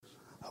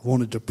I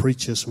wanted to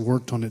preach this. I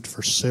worked on it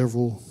for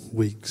several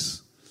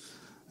weeks.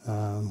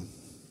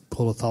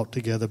 Pull a thought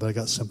together, but I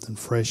got something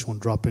fresh I want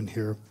to drop in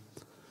here.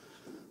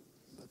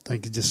 I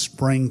think it's just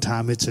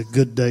springtime. It's a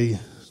good day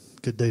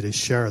to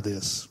share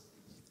this.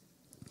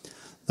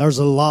 There's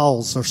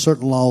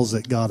certain laws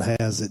that God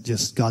has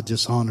that God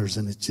just honors,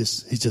 and He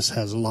just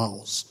has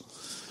laws.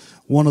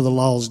 One of the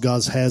laws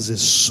God has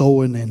is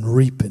sowing and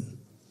reaping.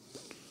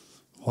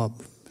 Well,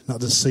 not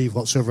deceive,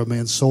 whatsoever a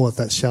man soweth,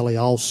 that shall he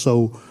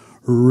also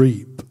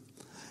reap.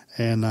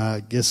 And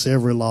I guess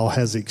every law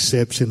has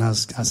exception. I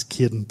was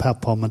kidding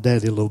Papa, my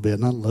daddy, a little bit,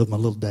 and I love my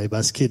little daddy, but I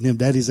was kidding him.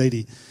 Daddy's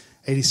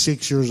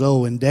 86 years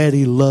old, and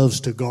Daddy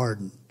loves to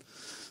garden.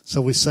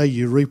 So we say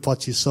you reap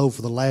what you sow.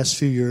 For the last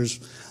few years,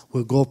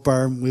 we'll go up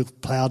there and we'll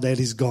plow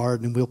Daddy's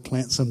garden, and we'll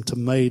plant some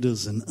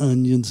tomatoes and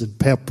onions and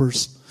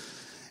peppers.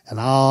 And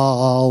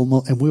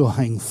we'll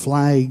hang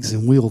flags,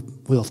 and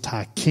we'll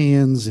tie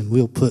cans, and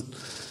we'll put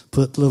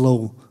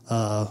little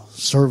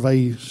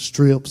survey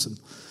strips,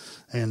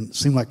 and it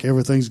seemed like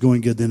everything's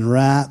going good. Then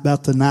right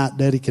about the night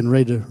Daddy can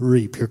ready to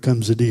reap, here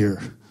comes a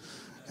deer.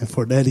 And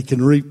before Daddy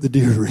can reap, the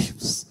deer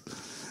reaps. I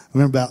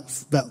remember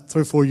about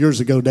 3 or 4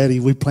 years ago,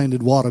 we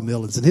planted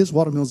watermelons, and his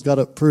watermelons got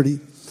up pretty.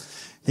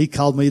 He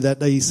called me that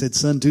day. He said,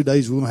 "Son, 2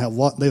 days we're going to have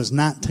what?" There was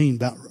 19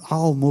 about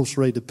almost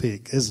ready to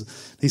pick.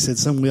 He said,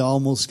 "Son, we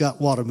almost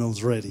got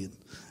watermelons ready." And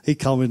he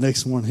called me the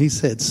next morning. He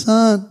said,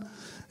 "Son,"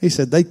 he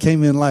said, "they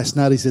came in last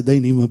night." He said, "They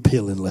ain't even a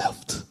peeling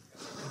left."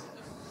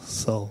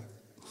 So,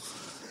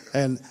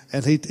 and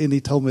he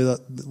told me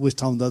that, we was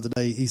talking the other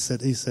day. He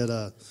said,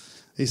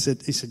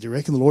 "You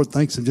reckon the Lord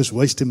thinks I'm just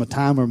wasting my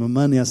time or my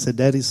money?" I said,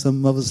 "Daddy,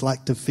 some of us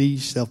like to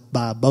fish, they'll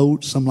buy a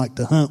boat. Some like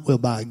to hunt, we'll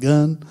buy a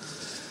gun."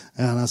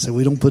 And I said,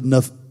 "We don't put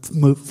enough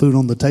food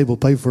on the table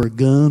to pay for a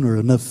gun or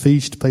enough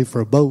fish to pay for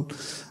a boat."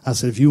 I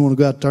said, "If you want to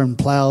go out there and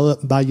plow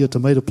up and buy you a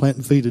tomato plant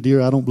and feed a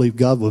deer, I don't believe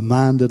God would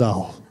mind at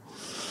all."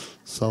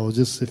 So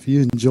just if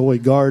you enjoy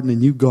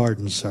gardening, you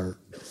garden, sir.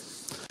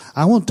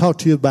 I want to talk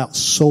to you about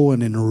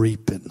sowing and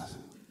reaping.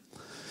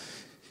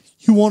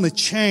 You want to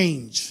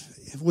change.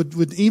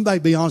 Would anybody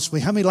be honest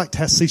with me? How many like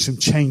to see some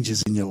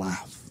changes in your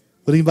life?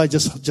 Would anybody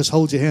just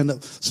hold your hand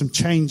up? Some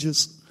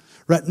changes.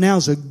 Right now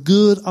is a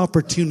good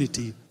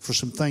opportunity for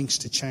some things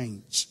to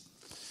change.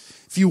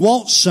 If you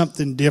want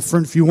something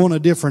different, if you want a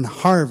different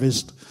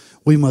harvest,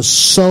 we must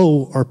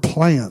sow or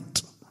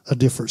plant a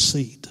different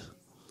seed.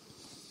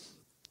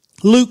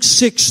 Luke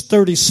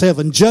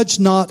 6:37, "Judge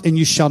not, and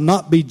you shall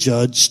not be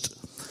judged.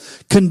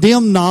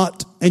 Condemn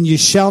not, and you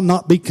shall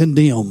not be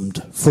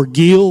condemned.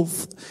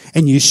 Forgive,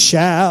 and you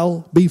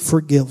shall be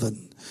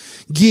forgiven.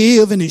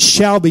 Give, and it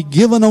shall be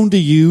given unto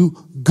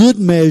you. Good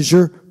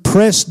measure,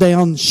 pressed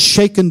down,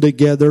 shaken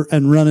together,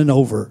 and running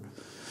over,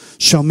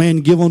 shall man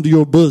give unto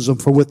your bosom.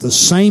 For with the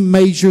same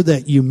measure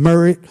that you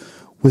merit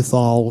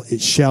withal,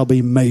 it shall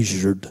be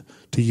measured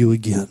to you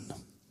again."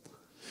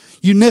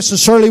 You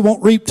necessarily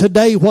won't reap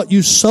today what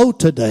you sow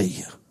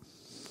today.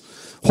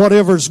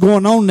 Whatever's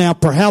going on now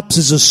perhaps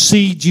is a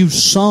seed you've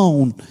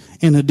sown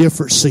in a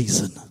different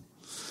season.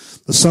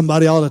 But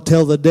somebody ought to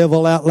tell the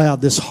devil out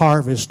loud, this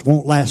harvest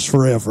won't last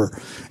forever.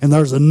 And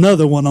there's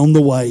another one on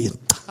the way.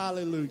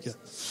 Hallelujah.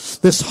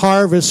 This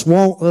harvest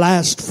won't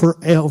last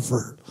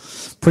forever.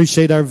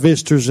 Appreciate our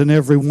visitors and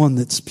everyone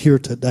that's here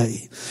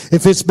today.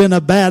 If it's been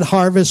a bad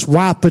harvest,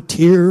 wipe a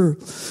tear.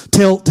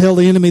 Tell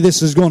the enemy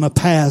this is going to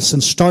pass.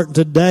 And starting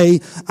today,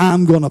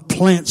 I'm going to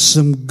plant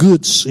some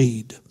good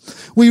seed.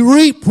 We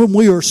reap when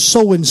we are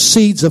sowing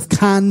seeds of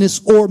kindness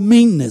or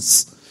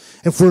meanness.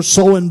 If we're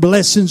sowing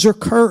blessings or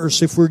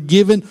curse, if we're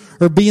giving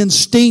or being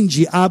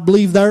stingy, I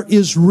believe there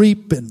is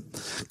reaping.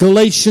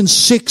 Galatians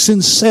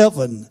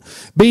 6:7.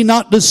 "Be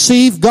not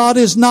deceived, God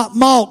is not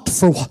mocked,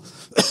 for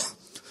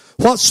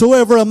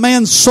whatsoever a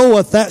man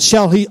soweth, that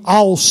shall he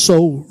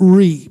also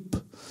reap."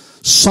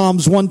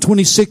 Psalms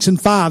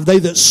 126:5. "They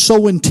that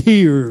sow in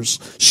tears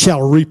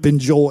shall reap in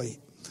joy."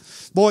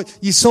 Boy,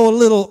 you sow a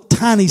little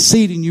tiny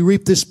seed and you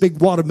reap this big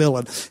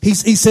watermelon. He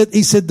said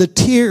the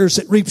tears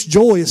that reaps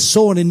joy is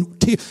sowing in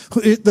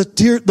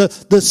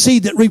the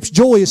seed that reaps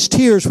joy is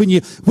tears. When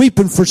you're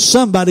weeping for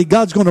somebody,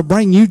 God's going to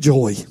bring you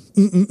joy.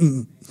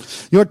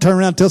 You'll turn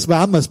around and tell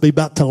somebody, "I must be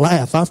about to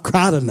laugh. I've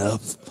cried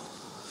enough."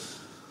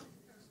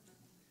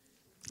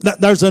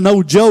 There's an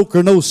old joke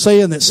or an old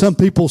saying that some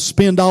people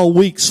spend all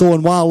week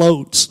sowing wild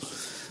oats.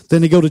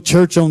 Then they go to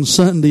church on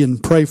Sunday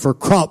and pray for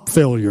crop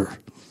failure.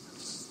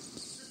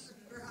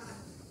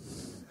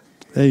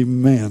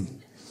 Amen.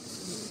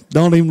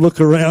 Don't even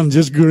look around,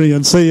 just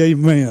grin. Say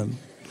amen.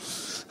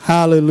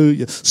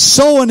 Hallelujah.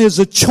 Sowing is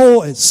a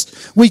choice.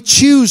 We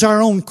choose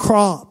our own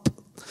crop.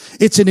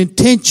 It's an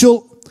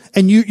intentional,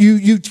 and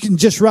you can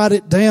just write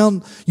it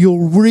down.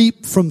 You'll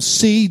reap from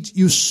seeds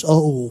you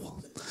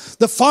sow.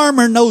 The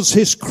farmer knows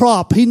his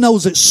crop. He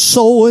knows that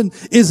sowing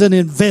is an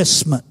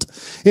investment.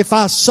 If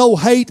I sow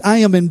hate, I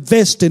am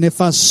investing.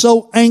 If I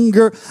sow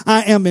anger,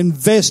 I am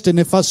investing.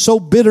 If I sow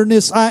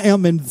bitterness, I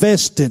am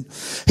investing.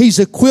 He's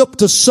equipped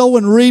to sow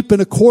and reap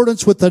in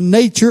accordance with the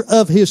nature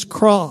of his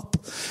crop.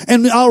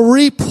 And I'll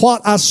reap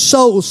what I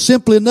sow.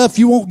 Simply enough,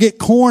 you won't get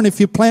corn if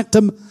you plant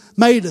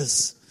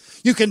tomatoes.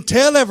 You can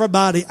tell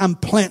everybody I'm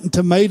planting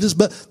tomatoes,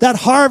 but that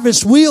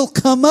harvest will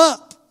come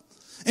up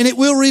and it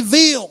will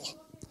reveal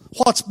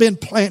what's been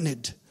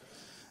planted.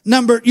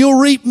 You'll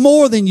reap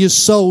more than you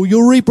sow.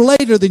 You'll reap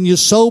later than you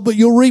sow, but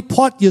you'll reap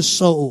what you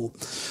sow.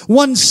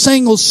 One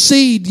single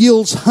seed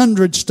yields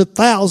hundreds to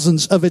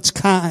thousands of its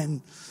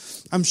kind.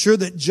 I'm sure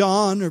that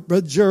John or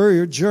Brother Jerry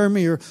or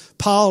Jeremy or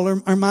Paul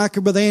or Mike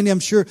or Brother Andy, I'm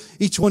sure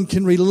each one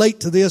can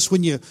relate to this.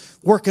 When you're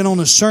working on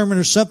a sermon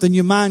or something,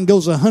 your mind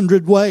goes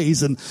 100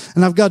 ways. And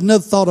I've got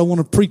another thought I want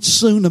to preach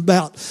soon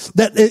about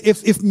that.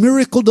 If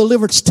Miracle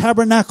Deliverance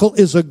Tabernacle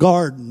is a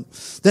garden,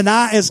 then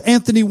I, as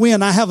Anthony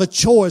Wynn, I have a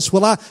choice.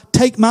 Will I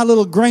take my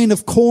little grain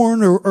of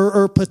corn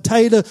or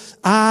potato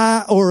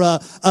or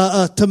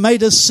a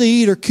tomato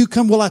seed or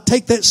cucumber? Will I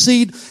take that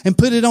seed and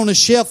put it on a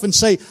shelf and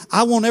say,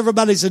 I want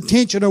everybody's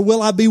attention? Or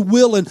will I be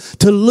willing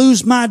to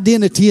lose my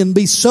identity and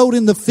be sowed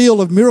in the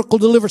field of Miracle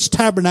Deliverance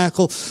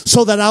Tabernacle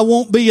so that I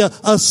won't be a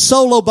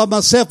solo by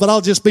myself, but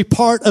I'll just be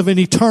part of an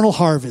eternal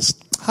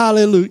harvest?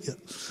 Hallelujah.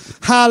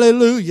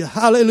 Hallelujah.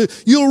 Hallelujah.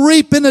 You'll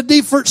reap in a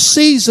different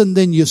season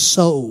than you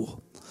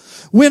sow.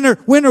 Winter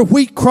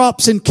wheat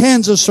crops in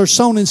Kansas are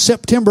sown in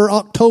September,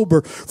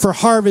 October for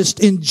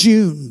harvest in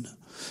June.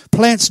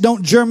 Plants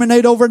don't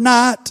germinate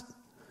overnight.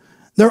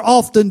 They're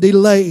often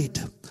delayed.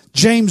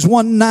 James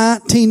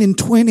 1:19 and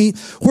 20.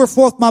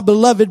 Wherefore, my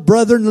beloved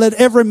brethren, let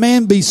every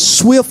man be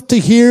swift to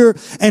hear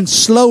and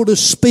slow to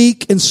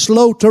speak and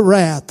slow to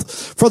wrath.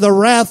 For the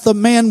wrath of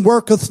man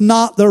worketh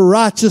not the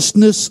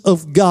righteousness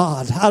of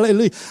God.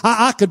 Hallelujah.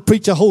 I could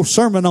preach a whole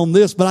sermon on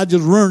this, but I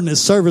just ruined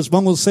this service, but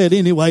I'm going to say it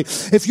anyway.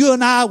 If you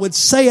and I would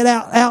say it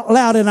out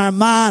loud in our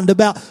mind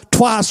about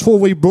twice before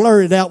we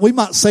blur it out, we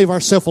might save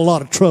ourselves a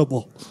lot of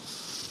trouble.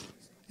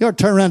 You ought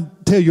to turn around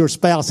and tell your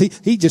spouse,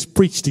 he just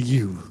preached to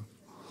you.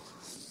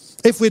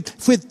 If we'd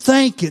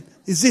think it,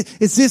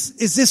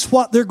 is this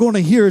what they're going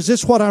to hear? Is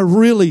this what I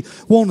really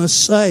want to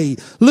say?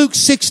 Luke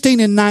 16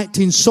 and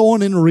 19,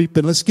 sowing and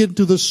reaping. Let's get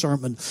into the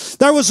sermon.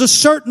 There was a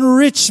certain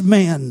rich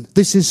man,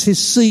 this is his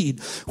seed,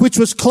 which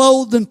was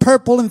clothed in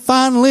purple and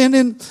fine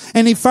linen,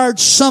 and he fared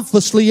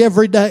sumptuously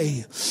every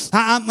day.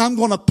 I'm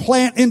going to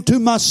plant into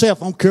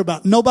myself. I don't care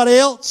about nobody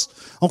else.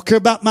 I don't care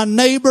about my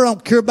neighbor. I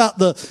don't care about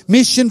the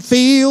mission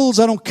fields.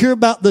 I don't care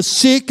about the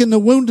sick and the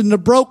wounded and the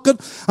broken.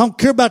 I don't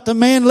care about the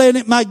man laying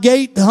at my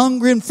gate,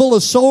 hungry and full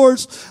of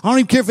sores. I don't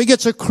even care if he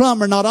gets a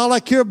crumb or not. All I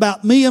care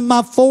about, me and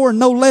my four,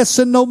 no less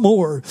and no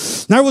more.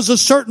 There was a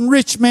certain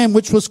rich man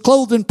which was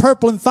clothed in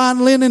purple and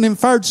fine linen and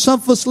fared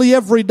sumptuously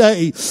every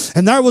day.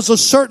 And there was a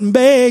certain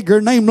beggar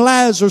named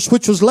Lazarus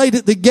which was laid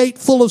at the gate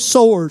full of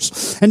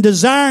sores and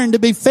desiring to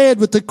be fed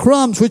with the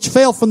crumbs which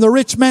fell from the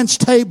rich man's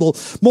table.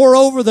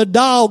 Moreover, the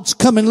dogs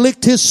come and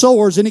licked his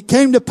sores, and it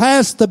came to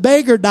pass the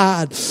beggar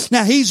died.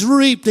 Now he's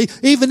reaped.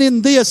 Even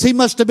in this, he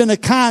must have been a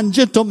kind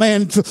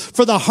gentleman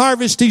for the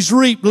harvest he's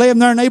reaped, laying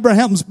there in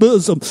Abraham's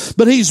bosom.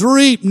 But he's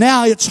reaped.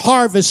 Now it's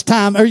harvest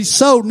time. Or he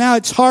sowed. Now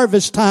it's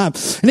harvest time.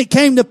 And it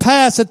came to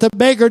pass that the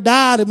beggar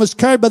died and was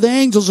carried by the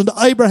angels into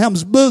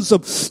Abraham's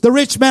bosom. The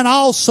rich man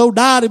also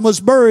died and was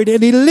buried,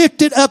 and he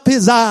lifted up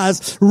his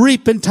eyes,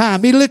 reaping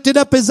time. He lifted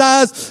up his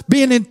eyes,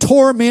 being in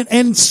torment,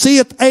 and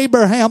seeth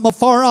Abraham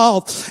afar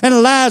off,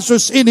 and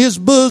Lazarus in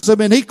his bosom.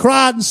 And he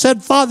cried and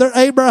said, Father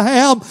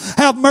Abraham,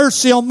 have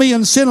mercy on me,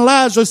 and send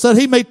Lazarus that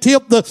he may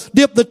dip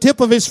the tip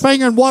of his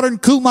finger in water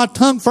and cool my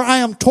tongue, for I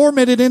am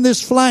tormented in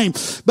this flame.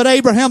 But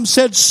Abraham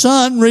said,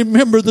 Son,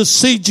 remember the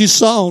seed you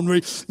sown.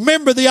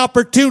 Remember the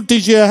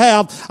opportunities you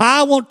have.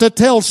 I want to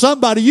tell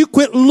somebody, you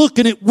quit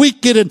looking at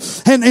wicked and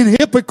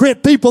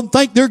hypocrite people and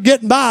think they're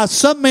getting by.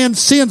 Some men's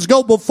sins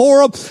go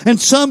before them and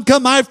some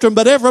come after them,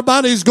 but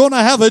everybody's going to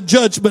have a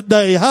judgment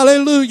day.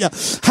 Hallelujah.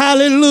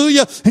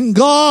 Hallelujah. And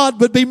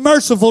God would be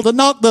merciful to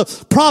knock the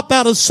prop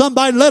out of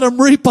somebody and let them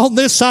reap on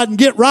this side and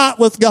get right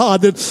with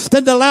God, and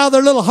then to allow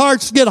their little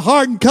hearts to get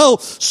hard and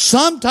cold.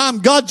 Sometimes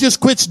God just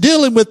quits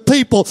dealing with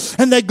people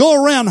and they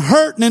go around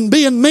hurting and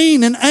being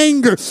mean and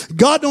anger.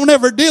 God don't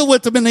ever deal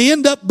with them, and they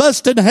end up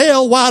busting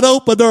hell wide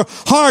open. Their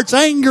hearts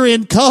angry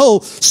and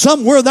cold.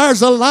 Somewhere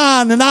there's a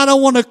line, and I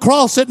don't want to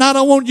cross it, and I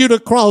don't want you to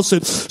cross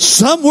it.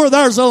 Somewhere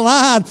there's a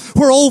line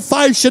where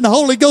old-fashioned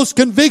Holy Ghost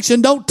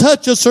conviction don't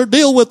touch us or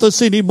deal with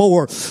us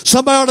anymore.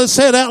 Somebody ought to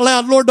say it out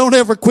loud, Lord, don't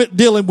ever quit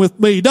dealing with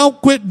me. Don't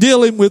quit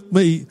dealing with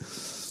me.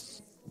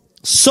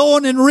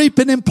 Sowing and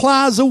reaping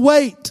implies a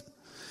wait.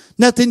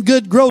 Nothing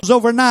good grows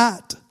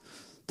overnight.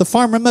 The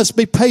farmer must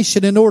be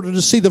patient in order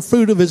to see the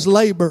fruit of his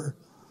labor.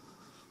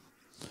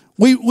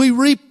 We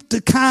reap the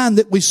kind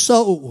that we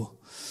sow.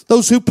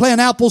 Those who plant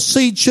apple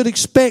seed should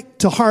expect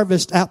to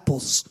harvest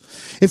apples.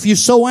 If you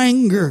sow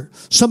anger,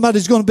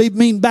 somebody's going to be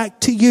mean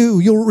back to you.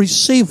 You'll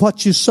receive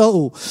what you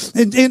sow.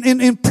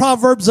 In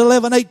Proverbs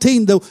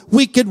 11:18, the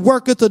wicked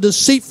worketh a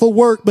deceitful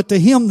work, but to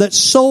him that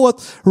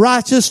soweth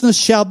righteousness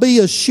shall be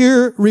a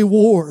sure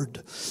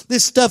reward.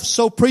 This stuff's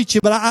so preachy,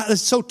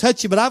 it's so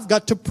touchy, but I've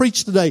got to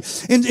preach today.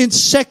 In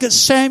 2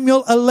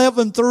 Samuel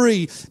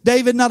 11:3,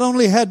 David not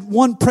only had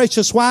one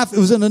precious wife, it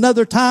was in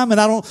another time, and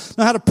I don't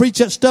know how to preach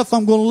that stuff.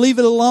 I'm going to leave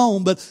it alone.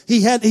 But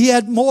he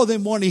had more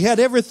than one. He had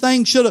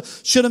everything. Should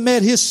have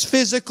met his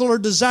physical or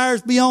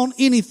desires beyond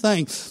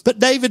anything. But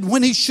David,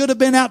 when he should have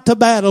been out to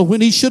battle,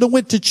 when he should have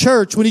went to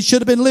church, when he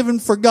should have been living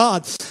for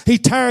God, he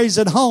tarries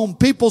at home.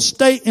 People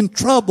stay in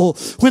trouble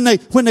when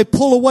they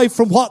pull away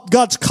from what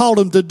God's called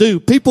them to do.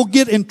 People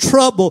get in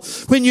trouble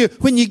when you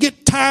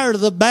get tired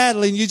of the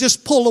battle and you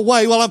just pull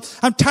away. Well,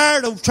 I'm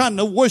tired of trying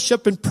to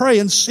worship and pray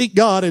and seek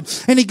God.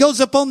 And he goes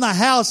up on the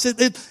house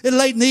late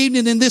in the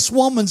evening, and this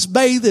woman's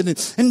bathing.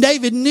 And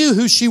David knew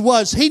who she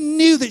was. He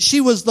knew that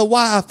she was the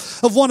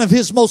wife of one of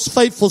his most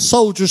faithful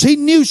soldiers. He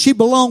knew she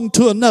belonged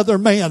to another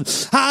man.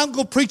 I'm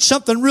going to preach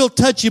something real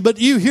touchy, but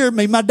you hear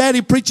me. My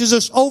daddy preaches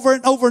this over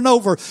and over and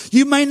over.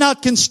 You may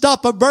not can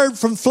stop a bird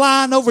from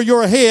flying over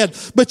your head,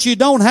 but you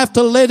don't have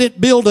to let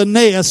it build a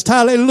nest.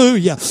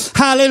 Hallelujah.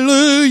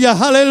 Hallelujah.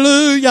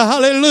 Hallelujah.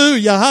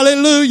 Hallelujah.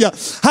 Hallelujah.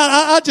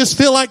 I just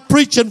feel like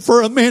preaching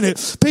for a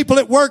minute. People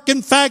that work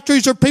in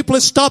factories or people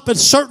that stop at a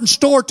certain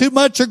store too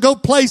much or go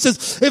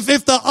places.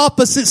 If the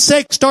opposite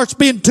sex starts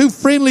being too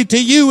friendly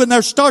to you and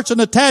there starts an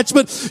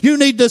attachment, you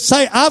need to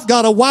say, I've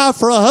got a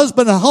wife or a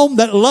husband at home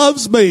that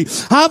loves me.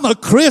 I'm a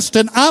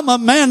Christian. I'm a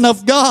man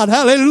of God.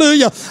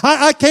 Hallelujah.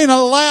 I can't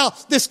allow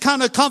this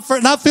kind of comfort,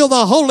 and I feel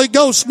the Holy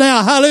Ghost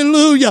now.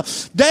 Hallelujah.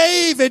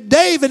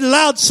 David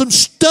allowed some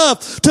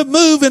stuff to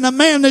move in a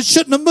man that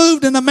shouldn't have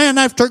moved in a man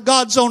after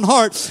God's own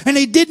heart. And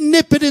he didn't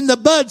nip it in the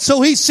bud,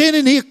 so he sinned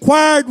and he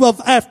inquired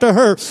after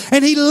her.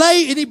 And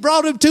he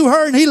brought him to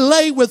her and he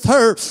lay with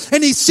her.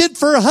 And he sent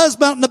for her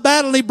husband out in the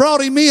battle and he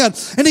brought him in.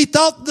 And he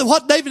thought that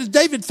what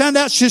David found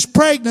out she's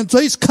pregnant, so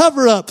he's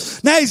cover up.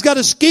 Now he's got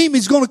a scheme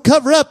he's going to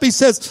cover up. He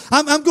says,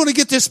 I'm going to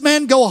get this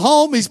man go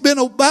home. He's been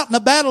out in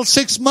the battle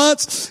 6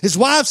 months. His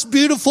wife's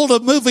beautiful to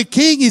move a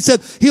king. He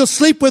said he'll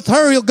sleep with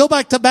her. He'll go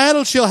back to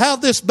battle. She'll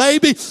have this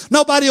baby.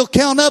 Nobody will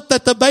count up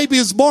that the baby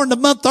is born a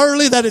month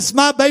early, that it's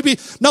my baby.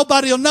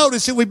 Nobody will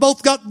notice it. We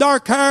both got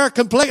dark hair,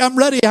 I'm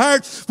ruddy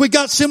haired. We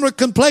got similar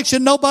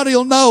complexion. Nobody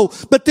will know.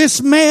 But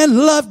this man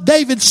loved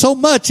David so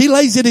much, he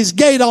lays at his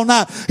gate all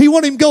night. He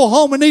won't even go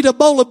home and eat a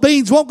bowl of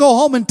beans, won't go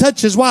home and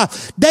touch his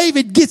wife.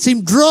 David gets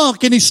him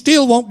drunk and he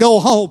still won't go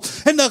home.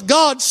 And the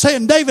God's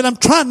saying, David, I'm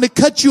trying to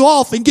cut you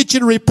off and get you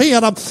to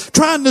repent. I'm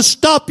trying to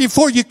stop you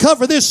before you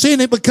cover this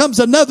sin. It becomes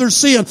another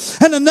sin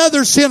and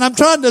another sin. I'm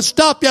trying to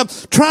stop you. I'm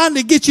trying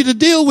to get you to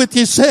deal with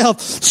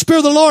yourself. Spirit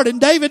of the Lord. And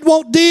David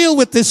won't deal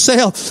with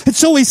himself. And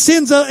so he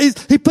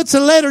he puts a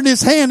letter in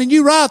his hand, and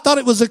Uriah thought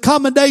it was a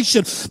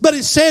commendation. But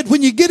it said,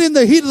 when you get in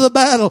the heat of the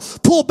battle,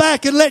 pull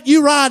back and let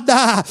Uriah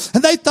die.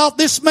 And they thought,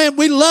 this man,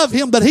 we love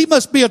him, but he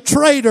must be a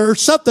traitor or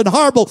something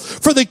horrible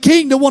for the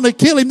king to want to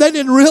kill him. They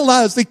didn't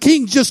realize the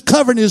king's just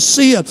covering his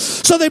sin.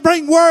 So they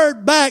bring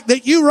word back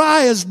that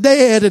Uriah is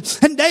dead,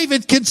 and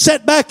David can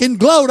sit back and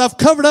gloat. I've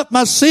covered up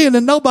my sin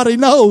and nobody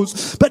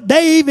knows. But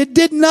David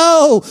didn't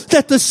know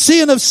that the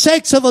sin of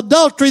sex, of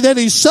adultery that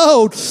he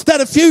sowed,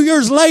 that a few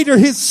years later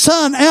his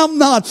son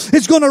Amnon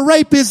is going to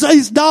rape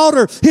his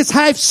daughter, his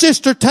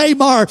half-sister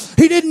Tamar.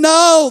 He didn't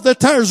know that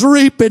there's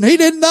reaping. He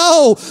didn't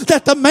know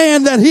that the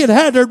man that he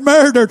had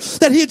murdered,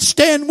 that he'd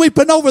stand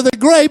weeping over the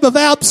grave of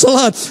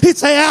Absalom. He'd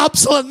say,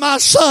 Absalom, my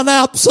son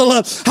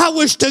Absalom, I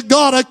wish to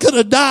God I could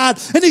have died.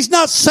 And he's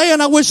not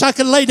saying I wish I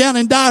could lay down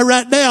and die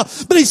right now,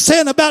 but he's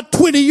saying about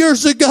 20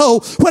 years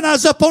ago when I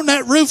was up on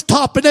that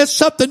rooftop and there's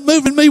something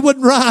moving me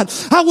wouldn't right,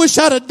 I wish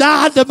I'd have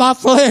died to my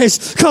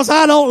flesh because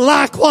I don't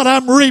like what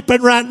I'm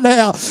reaping right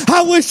now.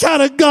 I wish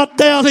I'd have got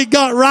down and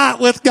got right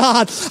with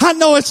God. I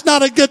know it's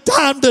not a good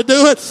time to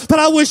do it, but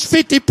I wish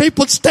 50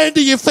 people would stand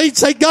to your feet and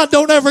say, God,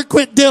 don't ever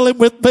quit dealing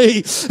with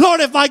me. Lord,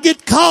 if I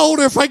get cold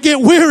or if I get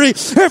weary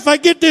or if I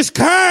get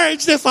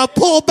discouraged, if I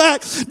pull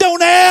back,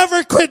 don't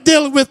ever quit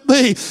dealing with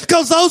me,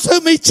 because those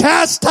whom he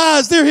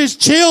chastises, they're his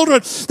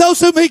children. Those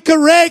whom he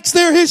corrects,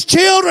 they're his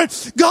children.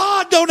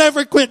 God, don't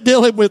ever quit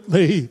dealing with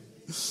me.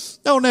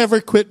 Don't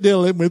ever quit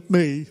dealing with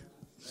me.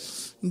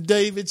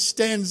 David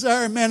stands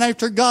there, man,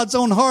 after God's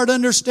own heart,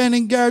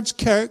 understanding God's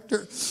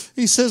character.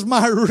 He says,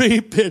 my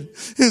reaping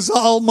is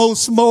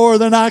almost more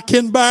than I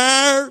can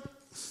bear.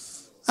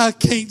 I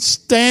can't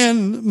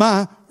stand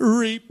my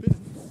reaping.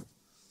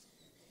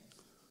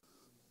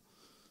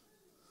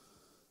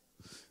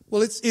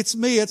 Well, it's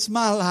me, it's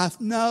my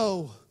life.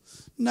 No,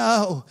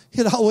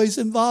 it always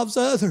involves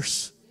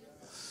others.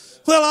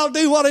 Well, I'll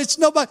do what it's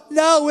nobody.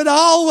 No, it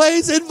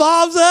always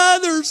involves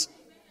others.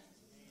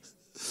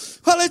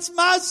 Well, it's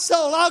my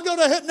soul. I'll go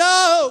to heaven.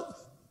 No.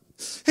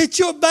 It's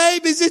your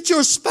babies. It's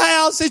your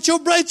spouse. It's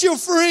your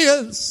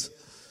friends.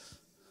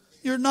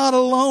 You're not a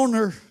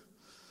loner.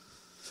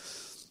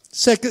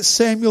 2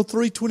 Samuel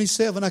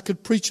 3:27. I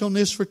could preach on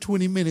this for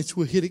 20 minutes.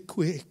 We'll hit it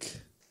quick.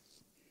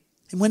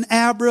 And when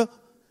Abner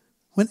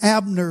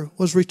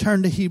was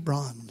returned to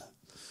Hebron,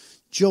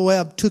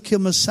 Joab took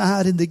him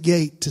aside in the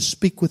gate to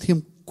speak with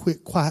him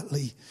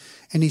quietly.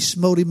 And he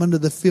smote him under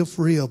the fifth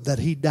rib, that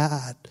he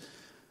died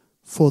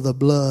for the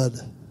blood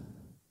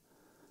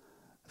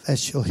of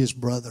Eshel his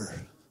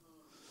brother.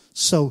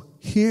 So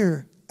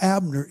here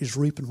Abner is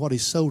reaping what he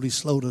sowed. He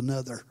sowed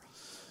another.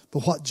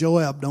 But what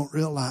Joab don't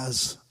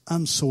realize,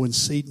 I'm sowing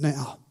seed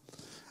now.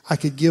 I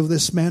could give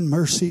this man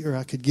mercy, or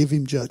I could give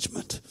him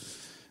judgment.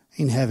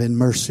 Ain't having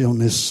mercy on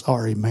this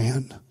sorry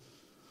man.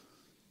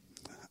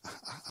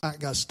 I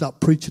got to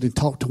stop preaching and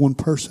talk to one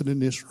person in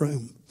this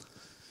room.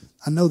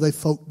 I know they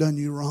folk done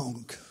you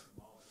wrong,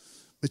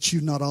 but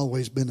you've not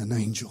always been an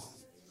angel.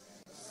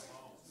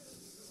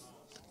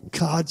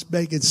 God's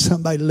begging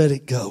somebody, let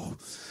it go.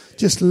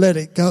 Just let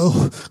it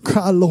go.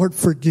 Cry, Lord,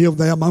 forgive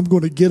them. I'm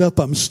going to get up.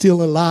 I'm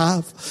still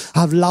alive.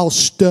 I've lost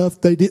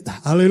stuff they did.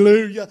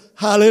 Hallelujah.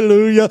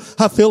 Hallelujah.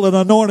 I feel an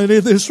anointing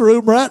in this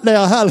room right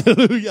now.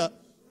 Hallelujah.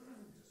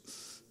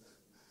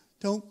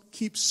 Don't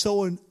keep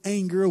sowing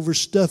anger over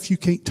stuff you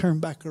can't turn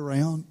back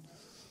around.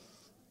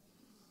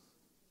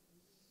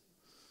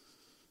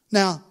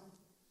 Now,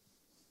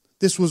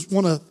 this was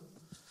one of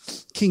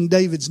King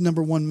David's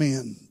number one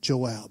men,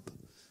 Joab.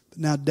 But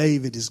now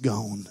David is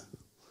gone.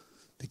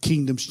 The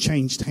kingdom's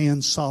changed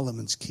hands.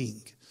 Solomon's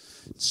king.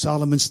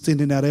 Solomon's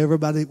thinning out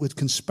everybody that would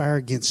conspire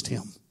against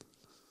him.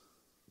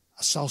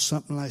 I saw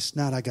something last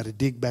night. I got to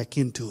dig back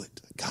into it.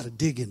 I got to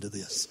dig into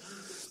this.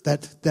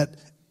 That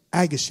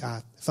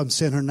Agashai, if I'm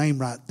saying her name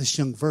right, this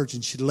young virgin,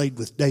 she laid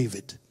with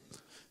David.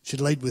 She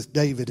laid with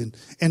David.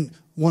 And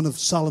one of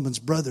Solomon's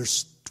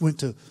brothers went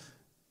to,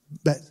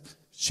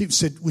 she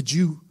said, would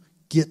you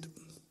get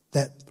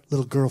that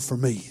little girl for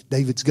me?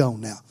 David's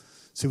gone now.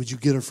 So would you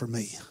get her for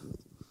me?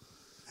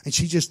 And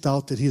she just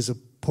thought that he's a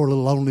poor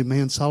little lonely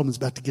man. Solomon's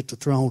about to get the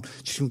throne.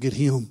 She's going to get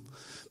him.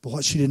 But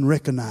what she didn't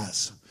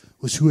recognize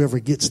was whoever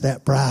gets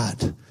that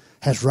bride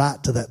has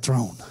right to that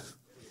throne.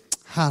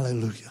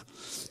 Hallelujah.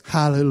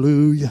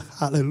 Hallelujah.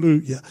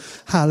 Hallelujah.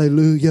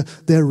 Hallelujah.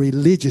 Their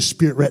religious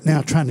spirit right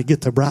now trying to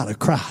get the bride of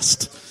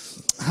Christ.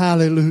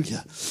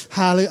 Hallelujah.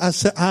 I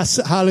said,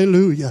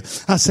 hallelujah.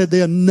 I said,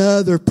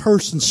 another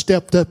person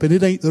stepped up, and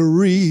it ain't the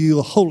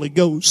real Holy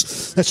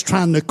Ghost that's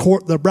trying to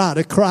court the bride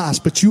of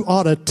Christ. But you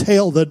ought to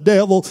tell the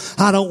devil,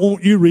 I don't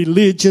want you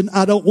religion.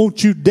 I don't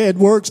want you dead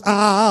works.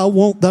 I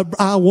want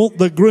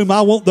the groom.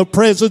 I want the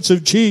presence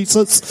of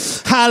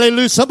Jesus.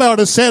 Hallelujah. Somebody ought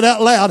to say it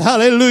out loud.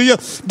 Hallelujah.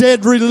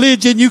 Dead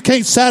religion. You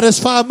can't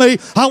satisfy me.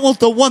 I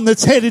want the one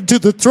that's headed to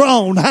the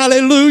throne.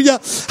 Hallelujah.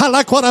 I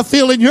like what I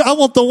feel in here. I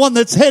want the one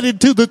that's headed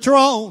to the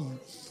throne.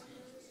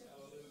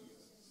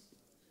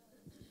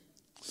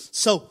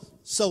 So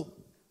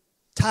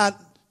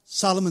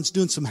Solomon's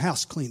doing some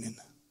house cleaning.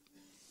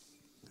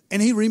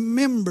 And he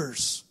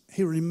remembers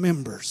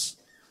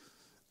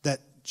that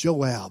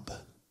Joab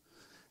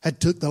had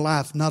took the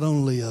life not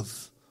only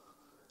of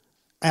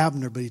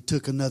Abner, but he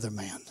took another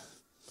man.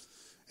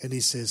 And he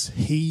says,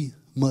 he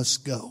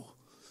must go.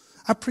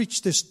 I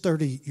preached this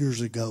 30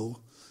 years ago.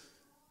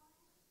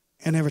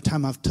 And every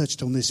time I've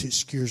touched on this, it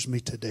scares me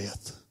to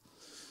death.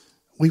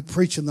 We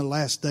preach in the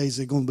last days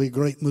there are going to be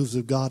great moves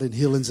of God and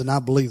healings, and I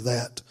believe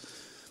that.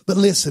 But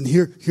listen,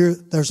 here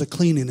there's a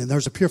cleaning and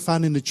there's a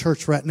purifying in the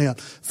church right now.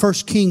 1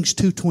 Kings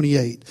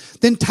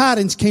 2:28. Then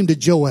tidings came to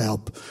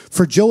Joab,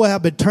 for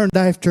Joab had turned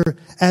after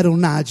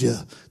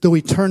Adonijah, though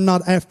he turned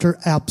not after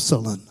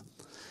Absalom.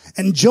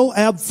 And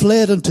Joab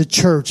fled unto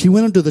church. He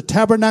went unto the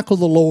tabernacle of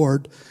the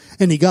Lord,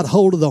 and he got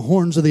hold of the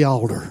horns of the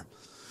altar.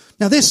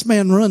 Now this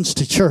man runs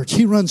to church.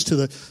 He runs to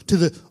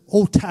the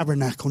old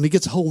tabernacle, and he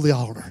gets a hold of the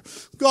altar.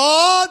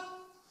 God,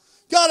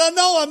 I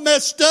know I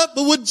messed up,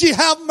 but would you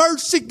have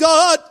mercy,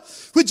 God?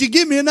 Would you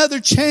give me another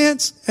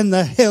chance? And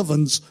the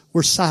heavens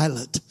were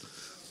silent.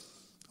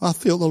 I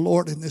feel the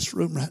Lord in this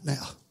room right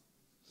now.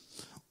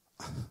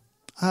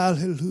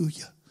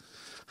 Hallelujah.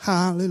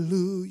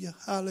 Hallelujah.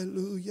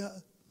 Hallelujah.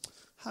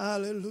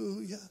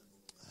 Hallelujah.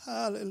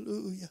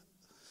 Hallelujah.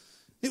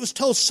 It was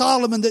told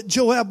Solomon that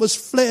Joab was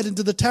fled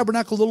into the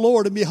tabernacle of the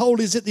Lord, and behold,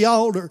 he's at the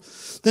altar.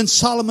 Then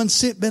Solomon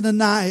sent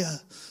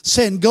Benaiah,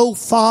 saying, go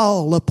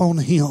fall upon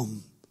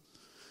him.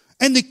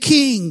 And the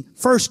king,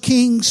 1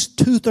 Kings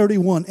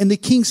 2:31, and the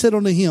king said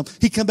unto him,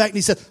 he come back and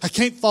he said, I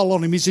can't fall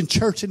on him. He's in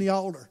church in the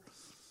altar.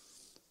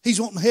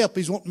 He's wanting help.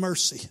 He's wanting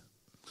mercy.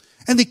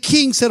 And the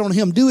king said unto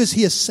him, do as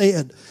he has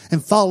said,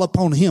 and fall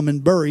upon him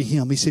and bury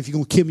him. He said, if you're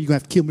going to kill me, you're going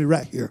to have to kill me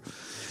right here.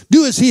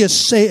 Do as he has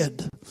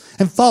said,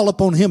 and fall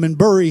upon him and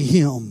bury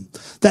him,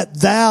 that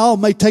thou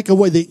may take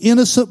away the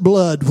innocent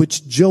blood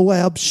which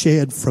Joab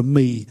shed from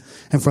me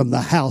and from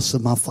the house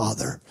of my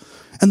father.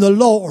 And the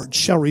Lord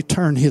shall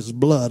return his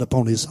blood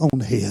upon his own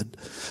head,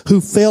 who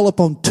fell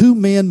upon two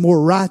men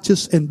more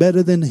righteous and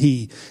better than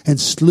he, and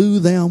slew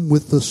them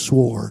with the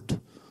sword.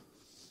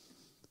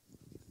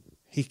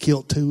 He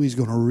killed two. He's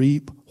going to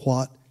reap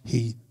what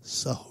he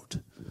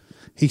sowed.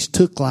 He's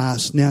took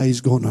lives. Now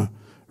he's going to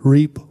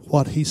reap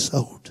what he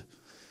sowed.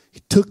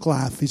 took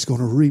life, he's going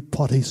to reap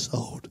what he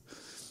sowed.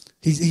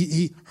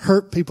 He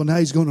hurt people. Now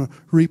he's going to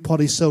reap what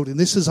he sowed. And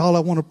this is all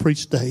I want to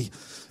preach today.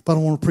 But I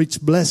want to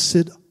preach,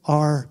 blessed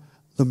are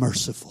the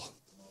merciful.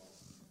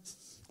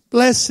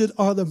 Blessed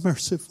are the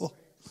merciful.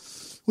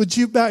 Would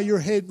you bow your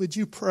head? Would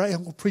you pray?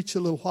 I'm going to preach a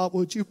little while.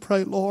 Would you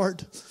pray,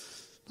 Lord?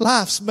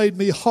 Life's made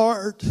me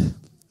hard.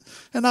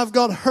 And I've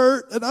got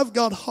hurt and I've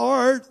got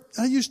hard.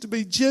 I used to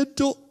be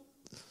gentle.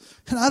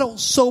 And I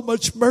don't sow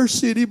much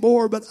mercy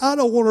anymore. But I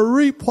don't want to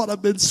reap what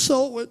I've been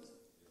sowing.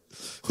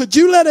 Would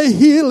you let a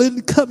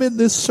healing come in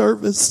this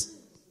service?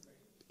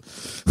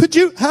 Would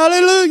you,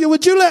 hallelujah,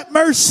 would you let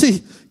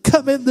mercy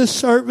come in this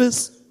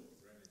service?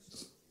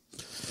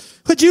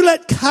 Would you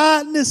let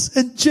kindness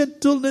and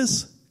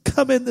gentleness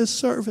come in this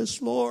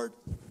service, Lord?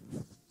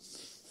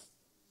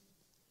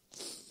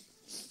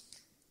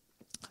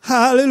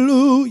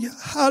 Hallelujah,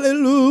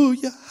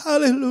 hallelujah,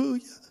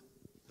 hallelujah.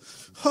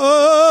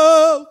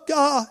 Oh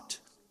God,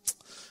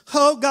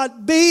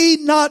 be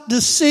not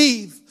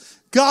deceived.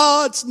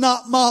 God's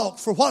not mocked.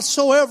 For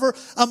whatsoever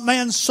a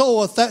man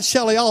soweth, that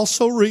shall he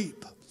also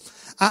reap.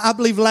 I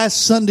believe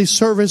last Sunday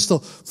service, the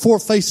four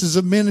faces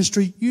of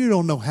ministry, you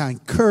don't know how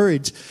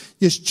encouraged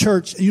this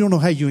church, you don't know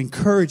how you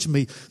encouraged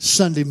me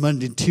Sunday,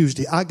 Monday, and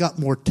Tuesday. I got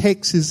more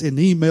texts and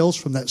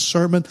emails from that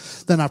sermon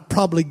than I've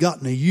probably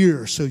got in a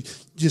year. So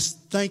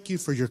just thank you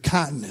for your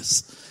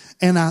kindness.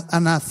 And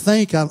I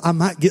think I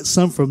might get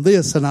some from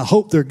this, and I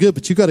hope they're good,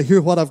 but you got to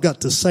hear what I've got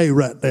to say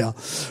right now.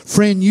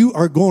 Friend, you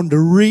are going to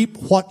reap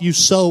what you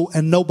sow,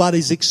 and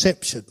nobody's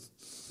exception.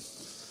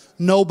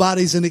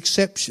 Nobody's an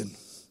exception.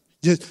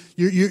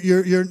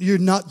 You're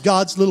not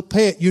God's little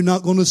pet. You're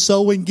not going to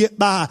sow and get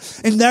by.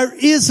 And there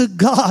is a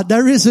God.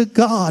 There is a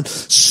God.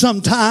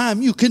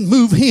 Sometime you can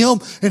move him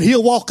and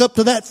he'll walk up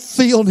to that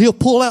field and he'll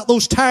pull out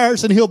those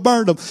tires and he'll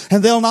burn them.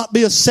 And there'll not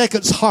be a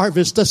second's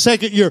harvest, a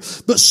second year.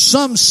 But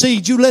some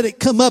seed, you let it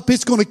come up,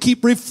 it's going to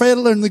keep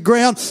refettling in the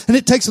ground. And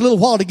it takes a little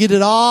while to get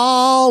it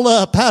all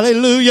up.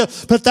 Hallelujah.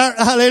 But there,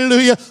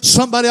 hallelujah,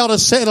 somebody ought to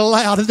say it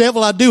aloud. The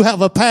devil, I do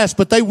have a past,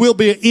 but there will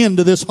be an end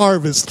to this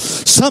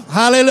harvest.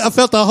 Hallelujah. I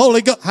felt the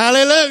Holy Ghost.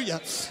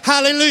 Hallelujah.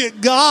 Hallelujah.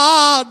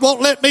 God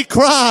won't let me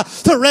cry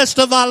the rest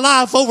of my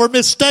life over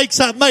mistakes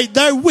I made.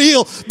 There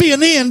will be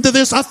an end to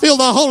this. I feel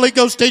the Holy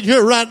Ghost in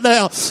here right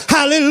now.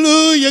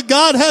 Hallelujah.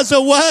 God has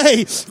a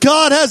way.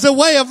 God has a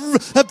way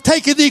of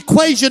taking the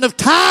equation of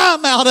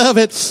time out of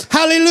it.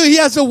 Hallelujah. He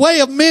has a way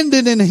of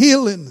mending and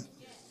healing.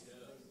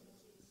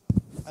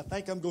 I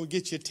think I'm going to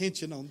get your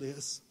attention on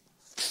this.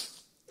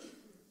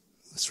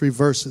 Let's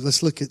reverse it.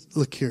 Let's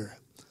look here.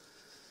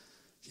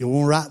 You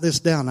won't write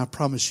this down, I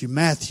promise you.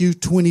 Matthew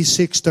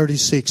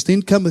 26:36.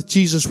 Then cometh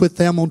Jesus with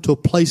them unto a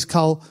place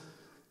called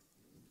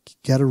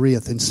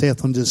Gadareth, and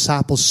saith unto the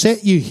disciples,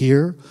 set you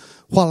here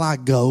while I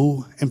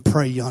go and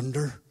pray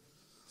yonder.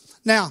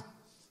 Now,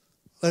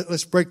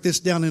 let's break this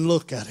down and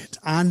look at it.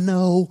 I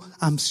know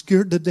I'm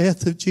scared to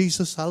death of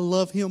Jesus. I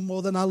love him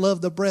more than I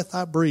love the breath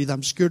I breathe.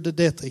 I'm scared to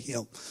death of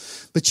him.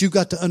 But you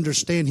got to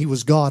understand he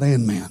was God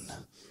and man.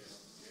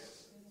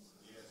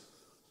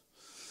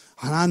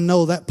 And I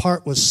know that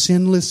part was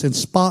sinless and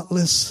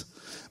spotless,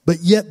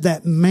 but yet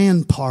that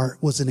man part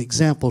was an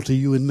example to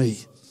you and me.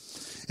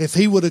 If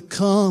he would have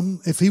come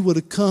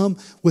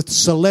with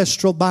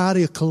celestial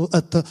body,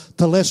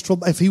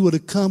 if he would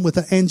have come with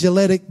an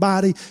angelic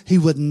body, he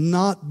would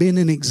not been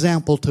an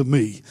example to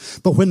me.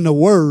 But when the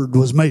Word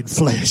was made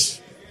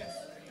flesh,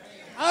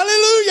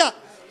 hallelujah.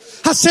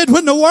 I said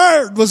when the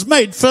Word was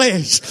made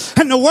flesh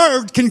and the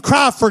Word can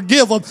cry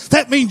forgive them,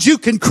 that means you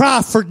can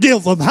cry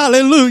forgive them.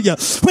 Hallelujah.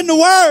 When the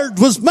Word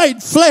was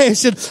made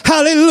flesh and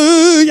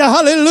hallelujah,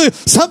 hallelujah.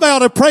 Somebody ought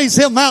to praise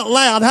him out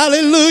loud.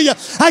 Hallelujah.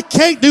 I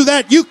can't do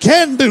that. You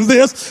can do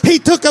this. He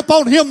took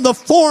upon him the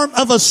form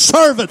of a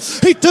servant.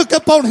 He took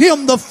upon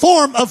him the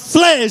form of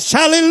flesh.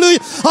 Hallelujah.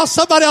 Oh,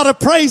 somebody ought to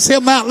praise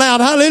him out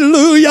loud.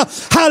 Hallelujah.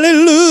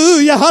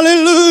 Hallelujah.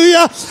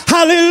 Hallelujah.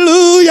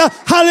 Hallelujah.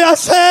 Hallelujah. I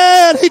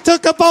said he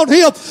took upon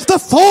him the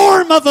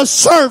form of a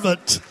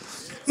servant.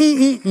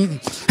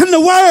 And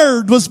the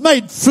Word was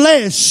made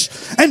flesh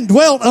and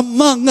dwelt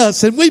among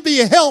us, and we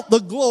beheld the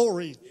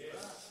glory.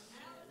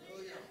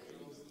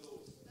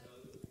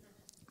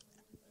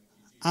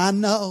 I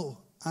know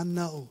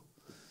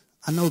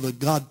the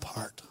God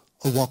part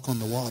will walk on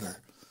the water,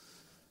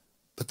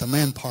 but the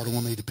man part will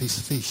want to eat a piece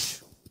of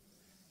fish.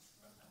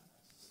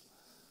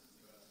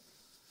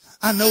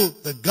 I know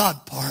the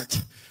God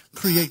part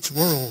creates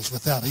worlds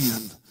without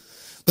end.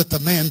 But the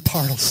man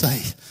part will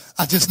say,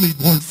 I just need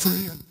one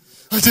friend.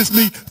 I just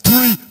need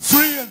 3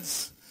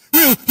 friends.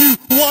 Will you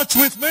watch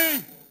with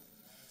me?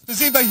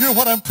 Does anybody hear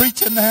what I'm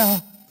preaching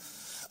now?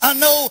 I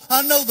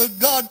know the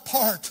God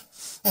part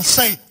will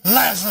say,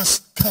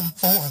 Lazarus, come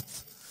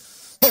forth.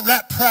 But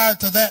right prior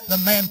to that, the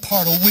man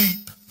part will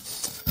weep.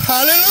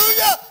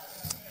 Hallelujah.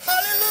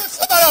 Hallelujah.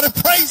 Somebody ought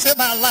to praise him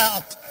out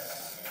loud.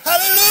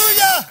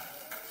 Hallelujah.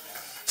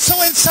 So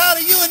inside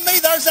of you and me,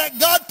 there's that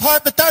God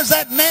part, but there's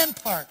that man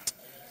part.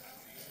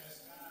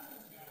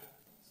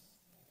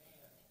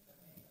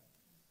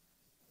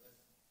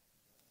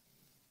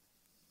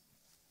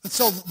 And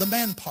so the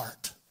man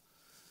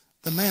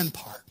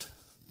part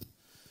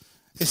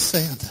is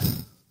saying,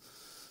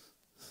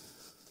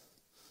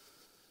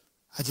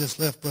 I just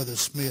left Brother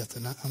Smith,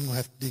 and I'm going to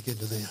have to dig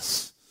into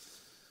this.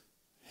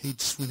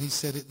 When he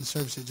said it in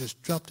service, it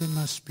just dropped in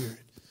my spirit.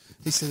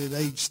 He said at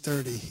age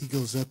 30, he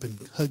goes up and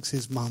hugs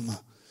his mama,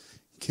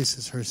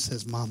 kisses her,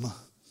 says, Mama,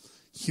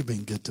 you've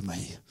been good to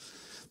me.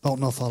 I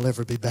don't know if I'll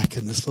ever be back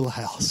in this little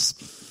house.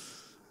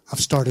 I've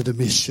started a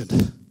mission.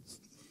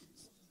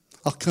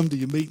 I'll come to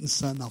your meeting,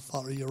 son. I'll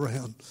follow you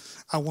around.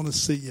 I want to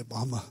see you,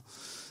 Mama.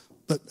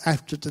 But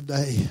after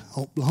today, I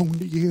don't belong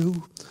to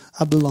you.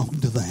 I belong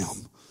to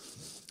them.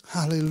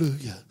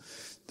 Hallelujah.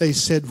 They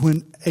said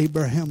when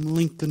Abraham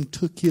Lincoln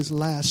took his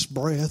last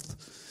breath,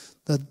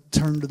 that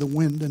turned to the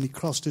wind and he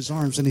crossed his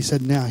arms and he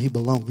said, now he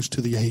belongs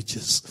to the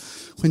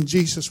ages. When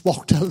Jesus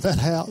walked out of that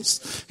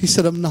house, he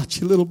said, I'm not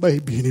your little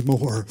baby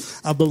anymore.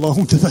 I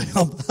belong to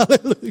them.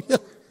 Hallelujah.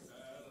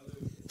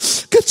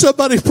 Could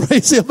somebody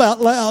praise him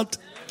out loud?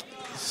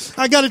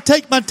 I got to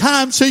take my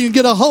time so you can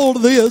get a hold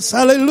of this.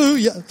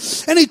 Hallelujah.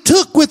 And he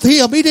took with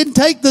him. He didn't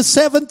take the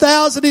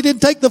 7,000. He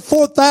didn't take the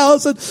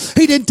 4,000.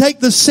 He didn't take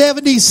the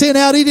 70 he sent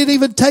out. He didn't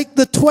even take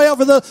the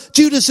 12 or the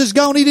Judas is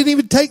gone. He didn't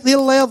even take the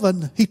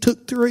 11. He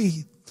took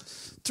 3.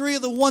 3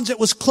 of the ones that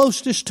was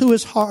closest to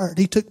his heart.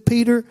 He took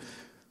Peter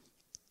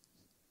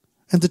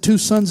and the 2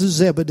 sons of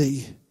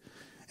Zebedee.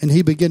 And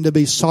he began to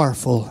be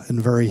sorrowful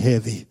and very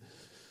heavy.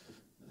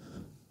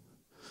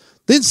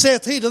 Then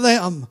saith he to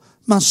them,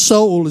 my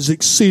soul is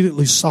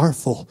exceedingly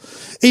sorrowful,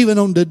 even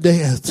unto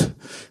death.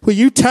 Will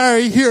you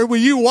tarry here? Will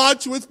you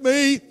watch with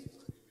me?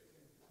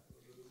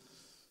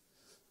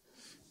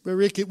 But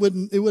Rick, it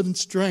wasn't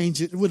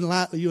strange. It wasn't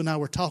likely you and I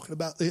were talking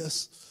about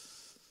this.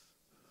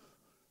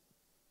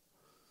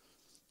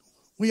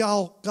 We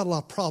all got a lot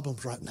of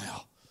problems right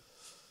now.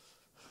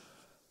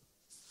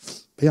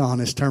 Be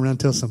honest. Turn around and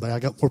tell somebody, I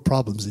got more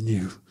problems than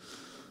you.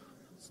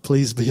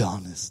 Please be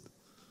honest.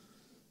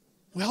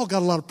 We all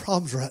got a lot of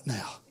problems right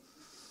now.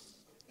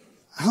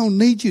 I don't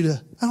need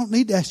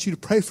to ask you to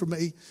pray for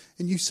me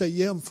and you say,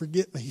 yeah, and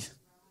forget me.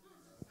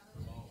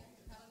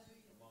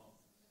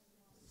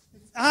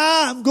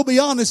 I'm going to be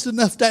honest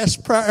enough to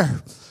ask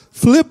prayer.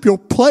 Flip your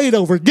plate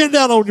over. Get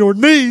down on your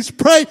knees.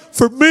 Pray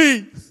for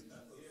me.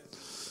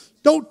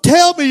 Don't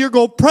tell me you're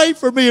going to pray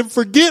for me and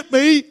forget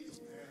me.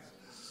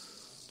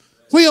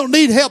 We don't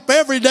need help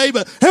every day,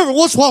 but every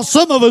once in a while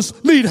some of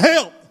us need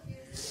help.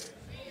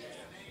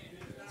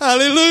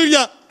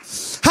 Hallelujah.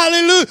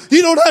 Hallelujah.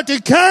 You don't have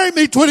to carry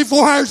me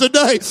 24 hours a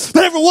day.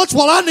 But every once in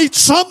a while I need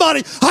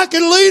somebody I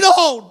can lean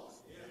on.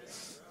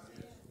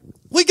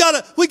 We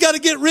gotta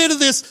get rid of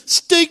this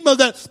stigma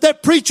that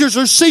preachers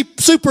are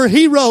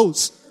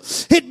superheroes.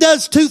 It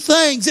does 2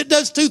 things.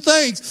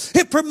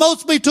 It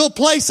promotes me to a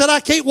place that I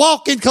can't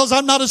walk in because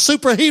I'm not a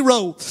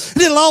superhero.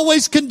 And it'll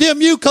always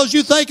condemn you because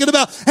you're thinking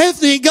about,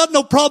 Anthony ain't got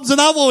no problems and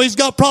I've always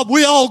got problems.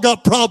 We all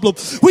got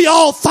problems. We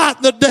all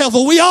fighting the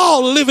devil. We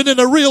all living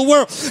in a real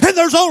world. And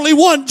there's only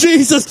one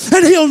Jesus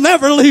and he'll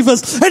never leave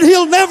us and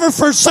he'll never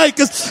forsake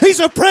us. He's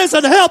a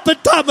present help in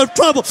time of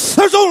trouble.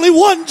 There's only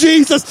one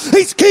Jesus.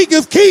 He's King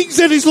of Kings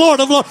and He's Lord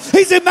of Lords.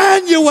 He's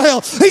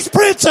Emmanuel. He's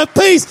Prince of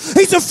Peace.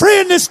 He's a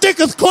friend that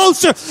sticketh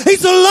closer.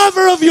 He's the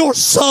lover of your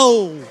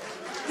soul.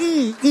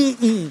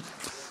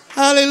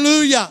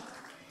 Hallelujah.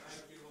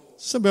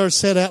 Somebody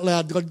said out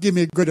loud, God, give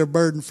me a greater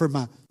burden for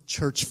my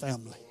church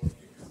family.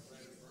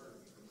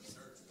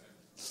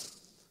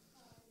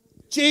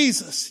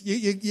 Jesus.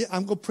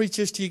 I'm going to preach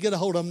this till you get a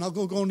hold of them. I'm not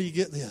going to go until you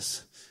get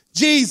this.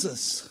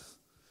 Jesus,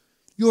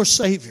 your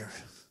Savior.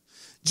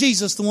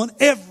 Jesus, the one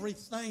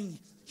everything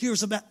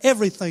hears about,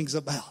 everything's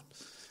about.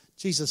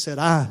 Jesus said,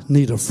 I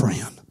need a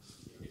friend.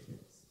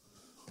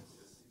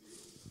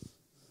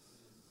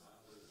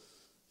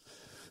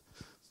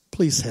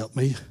 Please help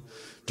me.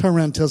 Turn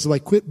around and tell somebody,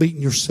 quit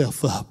beating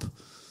yourself up.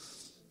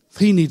 If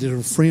he needed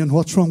a friend,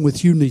 what's wrong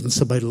with you needing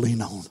somebody to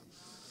lean on?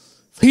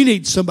 If he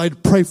needs somebody to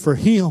pray for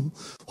him,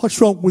 what's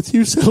wrong with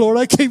you? Say, Lord,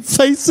 I can't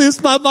face this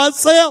by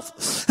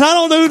myself. And I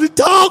don't know who to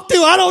talk to.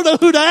 I don't know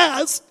who to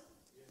ask.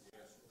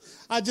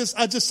 I just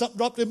something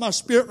dropped in my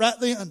spirit right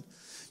then.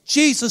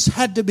 Jesus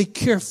had to be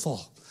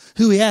careful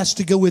who he asked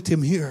to go with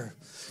him here.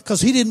 Because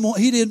he didn't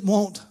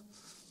want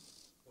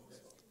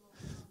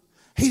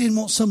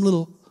some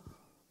little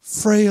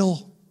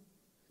frail,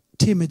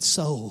 timid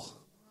soul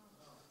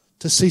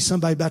to see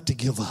somebody about to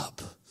give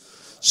up.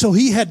 So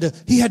he had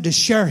to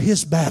share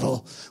his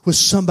battle with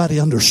somebody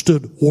who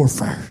understood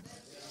warfare.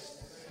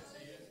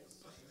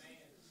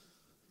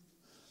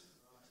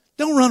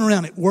 Don't run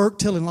around at work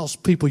telling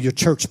lost people your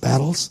church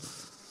battles.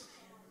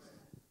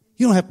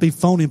 You don't have to be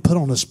phony and put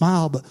on a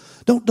smile, but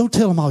don't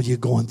tell them all you're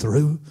going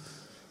through.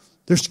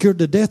 They're scared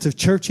to death of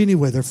church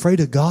anyway. They're afraid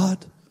of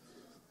God.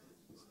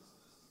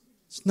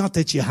 It's not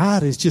that you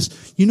hide. It's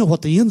just, you know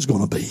what the end's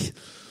going to be.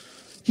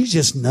 You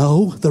just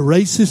know the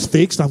race is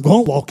fixed. I'm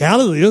going to walk out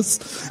of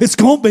this. It's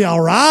going to be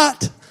all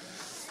right.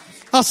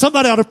 Oh,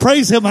 somebody ought to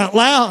praise him out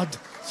loud.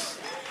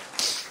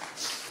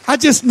 I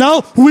just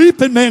know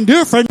weeping may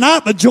endure for a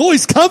night, but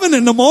joy's coming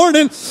in the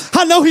morning.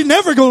 I know He's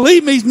never going to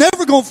leave me. He's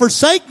never going to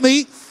forsake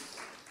me.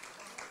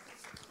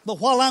 But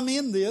while I'm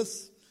in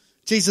this,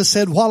 Jesus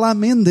said, while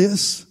I'm in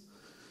this,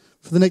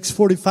 for the next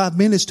 45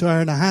 minutes to an hour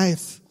and a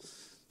half,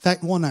 in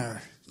fact, 1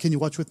 hour. Can you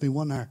watch with me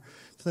 1 hour?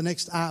 For the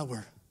next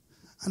hour,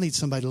 I need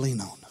somebody to lean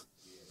on.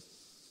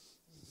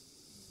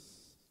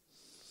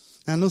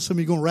 Now, I know some of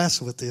you are going to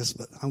wrestle with this,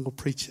 but I'm going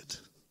to preach it.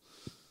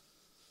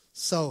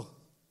 So,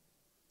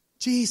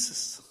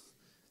 Jesus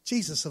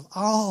of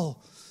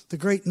all the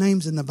great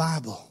names in the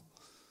Bible,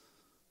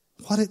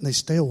 why didn't they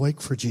stay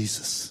awake for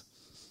Jesus?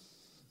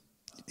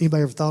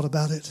 Anybody ever thought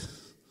about it?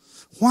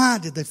 Why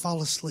did they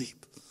fall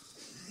asleep?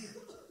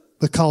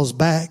 Because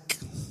back,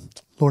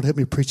 Lord, help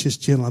me preach this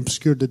gentle. I'm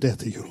scared to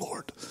death of you,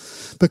 Lord.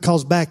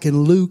 Because back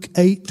in Luke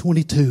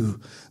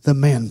 8:22, the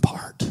man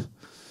part.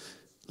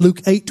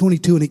 Luke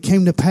 8:22, and it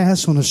came to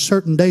pass on a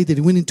certain day that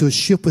he went into a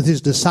ship with his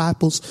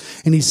disciples,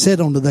 and he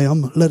said unto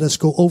them, let us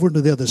go over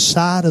to the other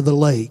side of the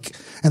lake.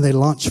 And they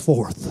launched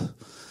forth.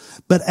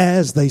 But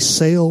as they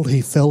sailed,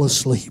 he fell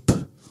asleep.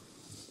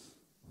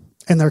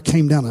 And there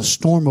came down a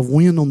storm of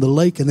wind on the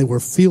lake, and they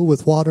were filled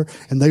with water,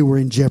 and they were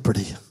in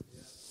jeopardy.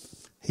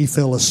 He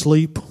fell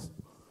asleep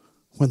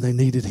when they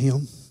needed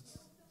him.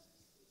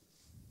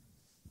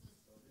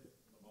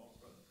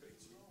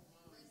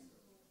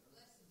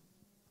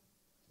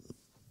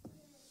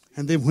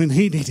 And then when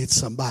he needed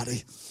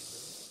somebody,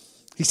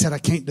 he said, I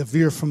can't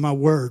veer from my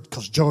word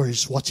because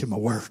Joy's watching my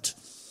word.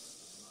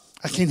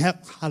 I can't have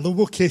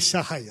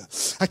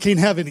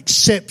any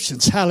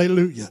exceptions.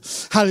 Hallelujah.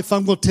 If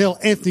I'm going to tell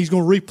Anthony he's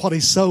going to reap what he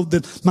sowed,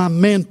 then my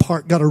man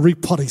part got to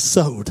reap what he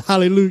sowed.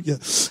 Hallelujah.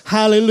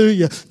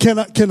 Hallelujah. Can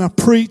I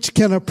preach?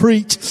 Can I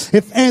preach?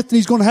 If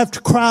Anthony's going to have to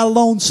cry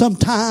alone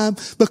sometime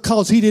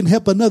because he didn't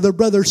help another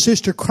brother or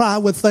sister cry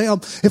with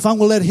them, if I'm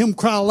going to let him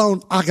cry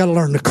alone, I got to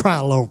learn to cry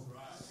alone.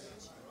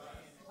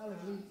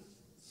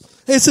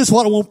 This is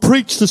what I want to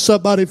preach to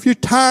somebody. If you're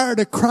tired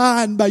of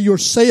crying by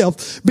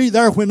yourself, be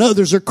there when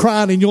others are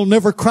crying and you'll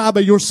never cry by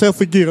yourself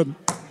again.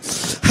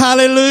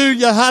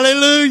 Hallelujah,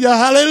 hallelujah,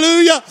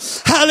 hallelujah,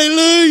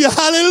 hallelujah,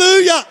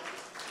 hallelujah,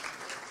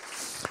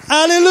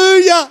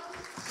 hallelujah,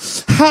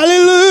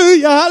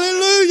 hallelujah,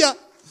 hallelujah,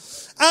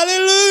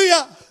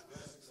 hallelujah,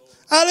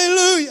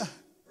 hallelujah.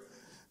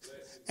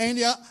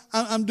 Andy,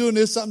 I'm doing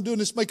this,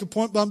 make a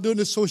point, but I'm doing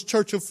this so his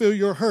church will feel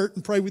your hurt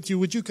and pray with you.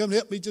 Would you come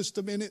help me just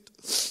a minute?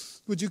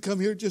 Would you come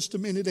here just a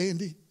minute,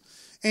 Andy?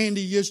 Andy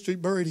yesterday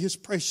buried his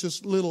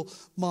precious little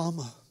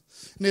mama.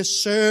 And there's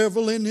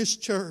several in this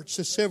church.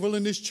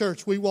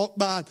 We walked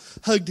by and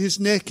hugged his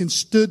neck and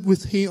stood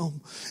with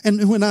him.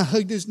 And when I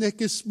hugged his neck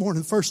this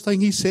morning, the first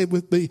thing he said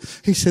with me,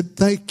 he said,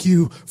 thank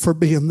you for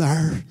being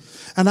there.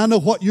 And I know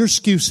what your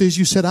excuse is.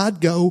 You said,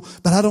 I'd go,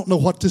 but I don't know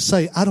what to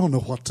say. I don't know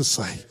what to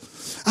say.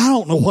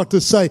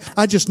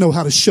 I just know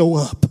how to show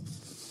up.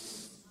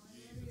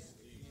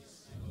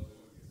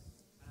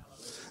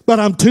 But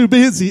I'm too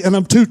busy and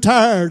I'm too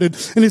tired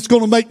and it's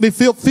going to make me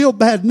feel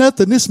bad.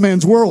 Nothing. This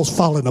man's world's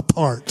falling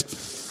apart.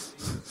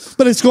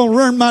 But it's going to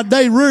ruin my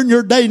day, ruin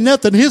your day.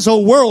 Nothing. His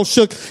whole world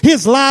shook.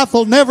 His life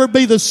will never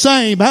be the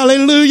same.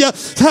 Hallelujah.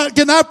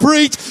 Can I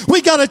preach?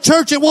 We got a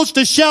church that wants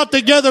to shout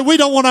together. We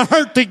don't want to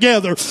hurt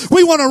together.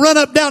 We want to run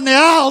up down the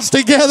aisles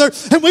together,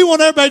 and we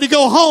want everybody to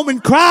go home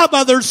and cry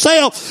by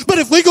themselves. But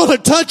if we're going to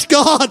touch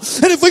God,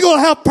 and if we're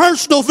going to have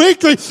personal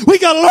victory, we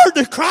got to learn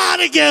to cry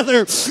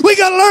together. We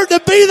got to learn to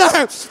be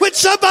there. When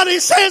somebody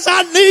says,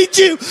 I need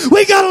you,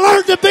 we got to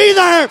learn to be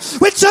there.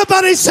 When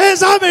somebody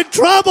says, I'm in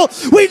trouble,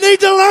 we need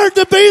to learn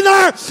to be there.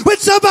 When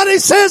somebody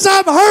says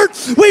I'm hurt,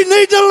 we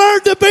need to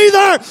learn to be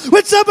there.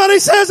 When somebody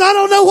says I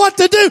don't know what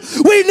to do,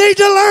 we need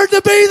to learn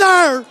to be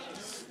there.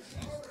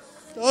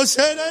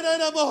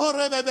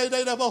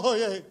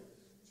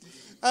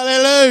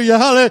 Hallelujah,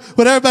 hallelujah.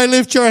 Would everybody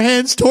lift your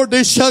hands toward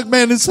this young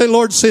man and say,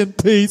 Lord, send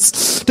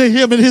peace to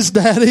him and his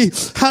daddy.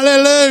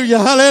 Hallelujah,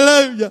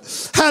 hallelujah,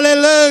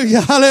 hallelujah,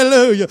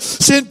 hallelujah.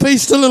 Send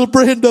peace to little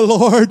Brenda,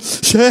 Lord.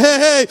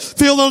 Hey,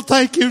 feel the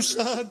thank you,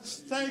 son.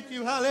 Thank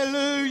you.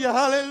 Hallelujah.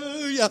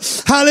 Hallelujah.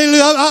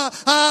 Hallelujah.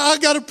 I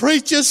got to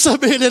preach just a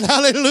minute.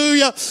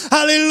 Hallelujah.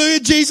 Hallelujah.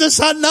 Jesus,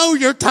 I know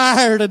you're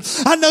tired and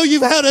I know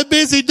you've had a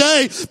busy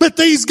day, but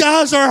these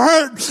guys are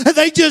hurt and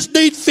they just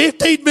need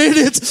 15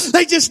 minutes.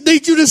 They just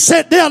need you to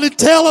sit down and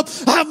tell them,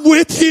 I'm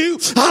with you.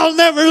 I'll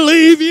never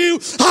leave you.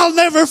 I'll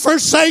never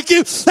forsake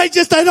you. They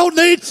don't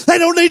need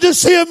to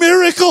see a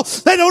miracle.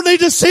 They don't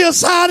need to see a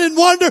sign and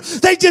wonder.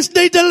 They just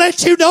need to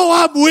let you know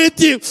I'm with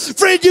you.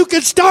 Friend, you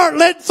can start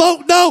letting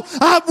folk know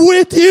I'm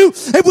with you.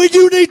 And when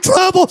you need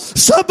trouble,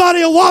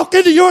 somebody will walk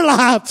into your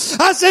life.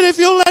 I said, if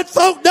you'll let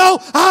folk know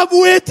I'm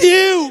with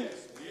you.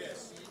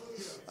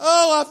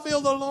 Oh, I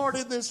feel the Lord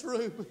in this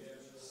room.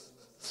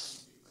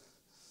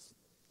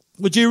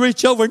 Would you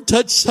reach over and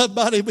touch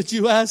somebody? Would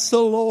you ask the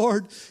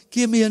Lord,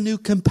 give me a new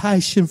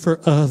compassion for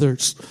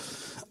others.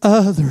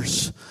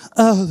 Others.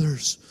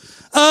 Others.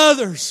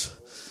 Others.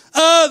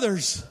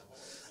 Others.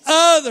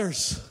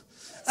 Others.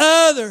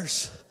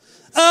 Others.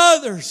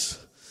 Others.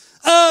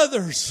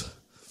 Others.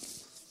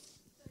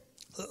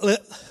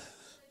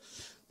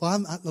 Well,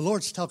 the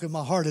Lord's talking in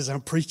my heart as I'm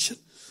preaching.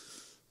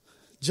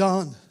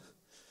 John,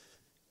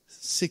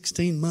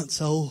 16 months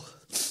old.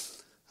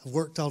 I've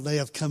worked all day.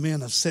 I've come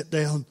in. I've sat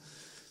down.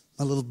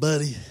 My little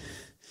buddy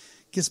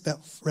gets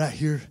about right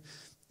here.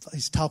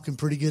 He's talking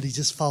pretty good. He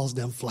just falls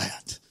down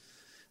flat.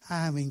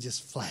 I mean,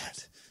 just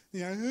flat.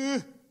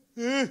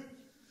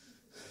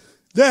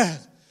 Dad.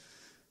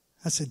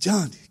 I said,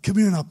 John, come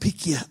here and I'll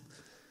pick you up.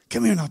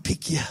 Come here and I'll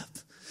pick you up.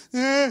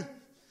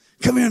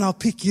 Come here and I'll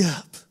pick you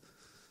up.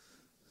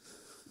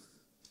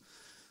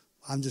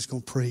 I'm just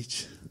going to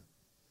preach.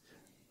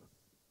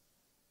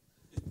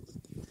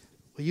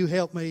 Will you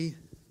help me?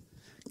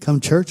 Come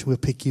church, we'll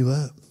pick you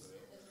up.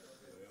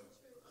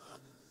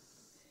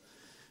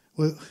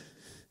 Will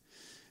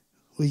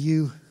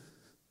you?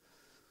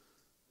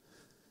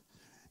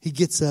 He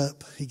gets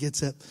up.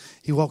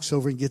 He walks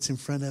over and gets in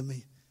front of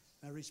me.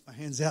 I reach my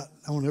hands out.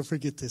 I won't ever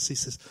forget this. He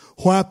says,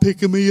 why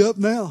picking me up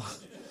now?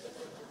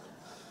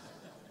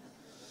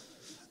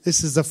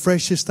 This is the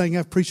freshest thing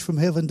I've preached from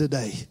heaven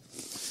today.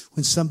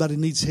 When somebody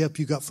needs help,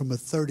 you got from a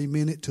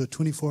 30-minute to a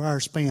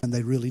 24-hour span,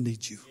 they really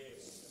need you.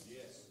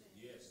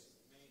 Yes.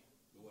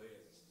 Go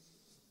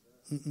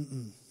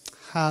ahead.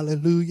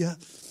 Hallelujah.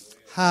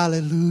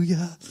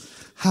 Hallelujah.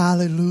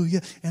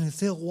 Hallelujah. And if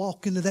they'll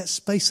walk into that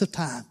space of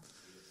time,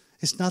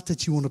 it's not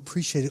that you won't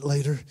appreciate it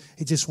later.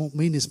 It just won't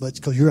mean as much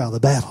because you're out of the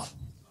battle.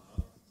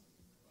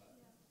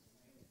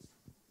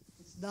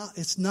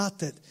 It's not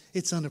that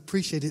it's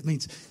unappreciated. It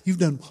means you've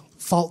done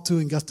fought through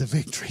and got the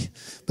victory.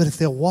 But if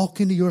they'll walk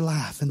into your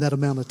life in that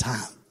amount of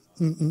time.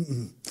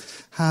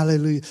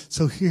 Hallelujah.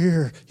 So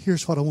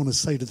here's what I want to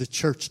say to the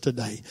church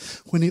today.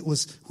 When it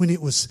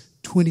was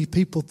 20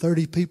 people,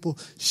 30 people,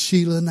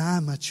 Sheila and I,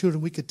 my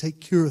children, we could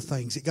take care of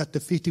things. It got to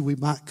 50, we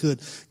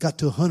could. Got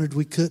to 100,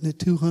 we couldn't. At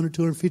 200,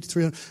 250,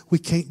 300, we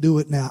can't do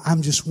it now.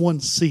 I'm just one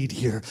seed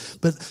here.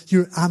 But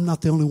I'm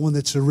not the only one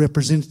that's a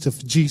representative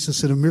of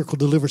Jesus in a Miracle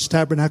Deliverance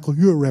Tabernacle.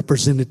 You're a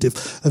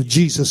representative of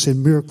Jesus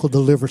in Miracle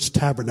Deliverance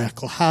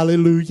Tabernacle.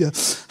 Hallelujah.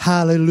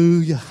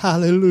 Hallelujah.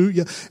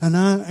 Hallelujah. And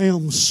I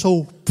am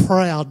so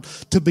proud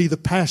to be the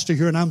pastor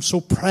here, and I'm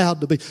so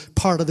proud to be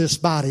part of this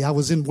body. I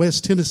was in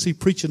West Tennessee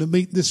preaching a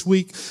meeting this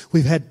week.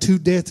 We've had 2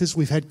 deaths,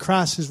 we've had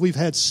crises, we've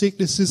had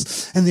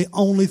sicknesses, and the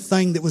only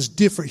thing that was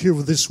different here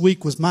with this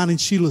week was mine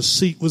and Sheila's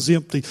seat was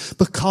empty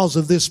because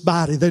of this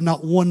body. There's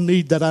not one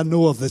need that I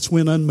know of that's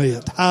went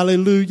unmet.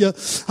 Hallelujah.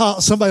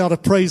 Somebody ought to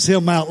praise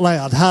him out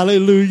loud.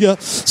 Hallelujah.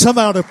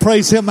 Somebody ought to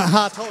praise him.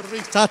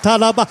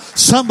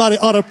 Somebody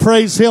ought to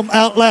praise him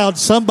out loud.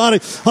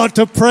 Somebody ought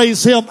to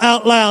praise him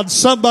out loud.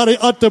 Somebody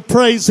ought to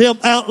praise him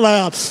out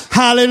loud.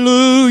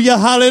 Hallelujah,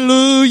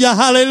 hallelujah,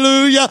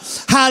 hallelujah,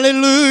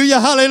 hallelujah,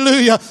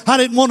 hallelujah. I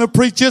didn't want to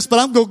preach this, but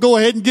I'm going to go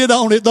ahead and get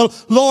on it. The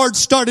Lord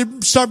started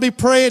me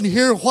praying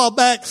here a while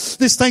back.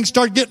 This thing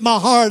started getting my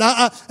heart.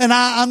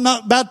 I'm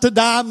not about to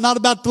die. I'm not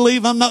about to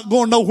leave. I'm not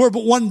going nowhere,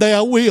 but one day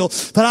I will.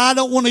 But I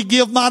don't want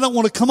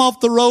to come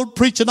off the road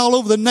preaching all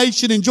over the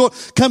nation,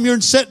 come here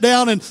and sit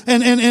down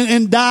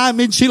and die.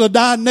 Me and Sheila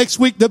died next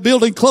week. The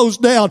building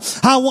closed down.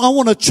 I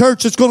want a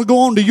church that's going to go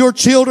on to your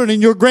children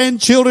and your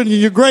grandchildren and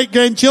your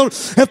great-grandchildren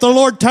if the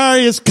Lord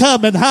tarry is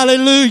coming.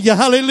 Hallelujah,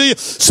 hallelujah.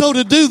 So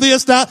to do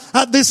this, now,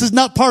 this is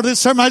not part of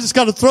this sermon. I just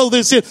got to throw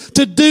this in.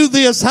 To do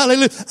this,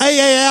 hallelujah.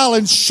 A.A.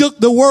 Allen shook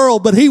the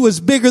world, but he was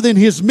bigger than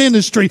his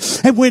ministry.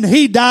 And when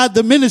he died,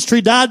 the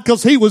ministry died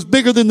because he was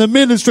bigger than the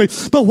ministry.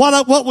 But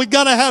what we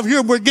got to have here,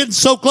 and we're getting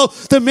so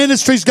close, the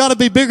ministry's got to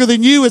be bigger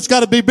than you. It's got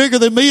to be bigger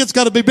than me. It's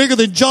got to be bigger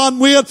than John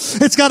Witt.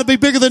 It's got to be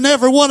bigger than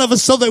every one of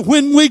us, so that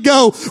when we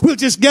go, we'll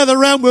just gather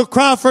around, we'll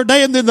cry for a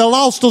day, and then the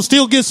lost will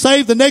still get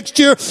saved the next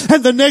year,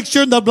 and the next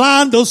year, and the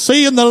blind will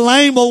see, and the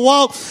lame will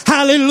walk.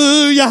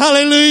 Hallelujah,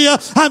 hallelujah.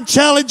 I'm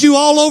challenging you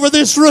all over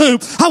this room.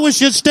 I wish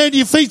you'd stand to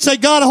your feet and say,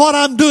 God, what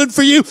I'm doing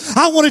for you,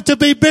 I want it to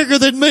be bigger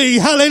than me.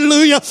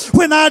 Hallelujah.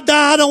 When I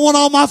die, I don't want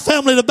all my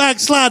family to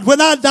backslide. When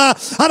I die,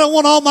 I don't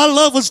want all my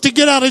loved ones to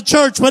get out of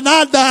church. When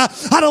I die,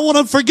 I don't want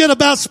them to forget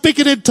about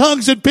speaking in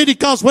tongues and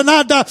Pentecost. When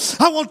I die,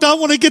 I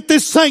want to get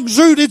this thing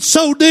rooted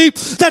so deep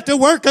that the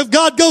work of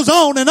God goes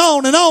on and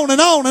on and on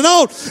and on and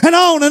on and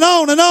on and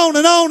on and on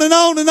and on and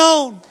on and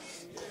on.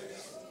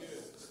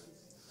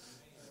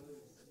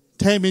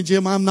 Tammy and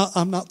Jim, I'm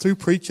not through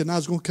preaching. I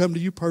was going to come to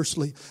you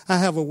personally. I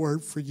have a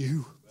word for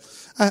you.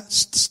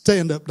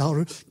 Stand up,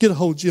 daughter. Get a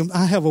hold, Jim.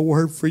 I have a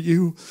word for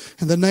you.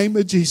 In the name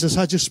of Jesus,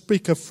 I just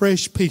speak a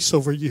fresh peace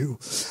over you.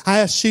 I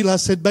asked Sheila, I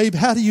said, babe,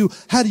 how do you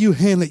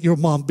handle it, your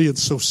mom being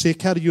so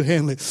sick? How do you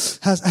handle it?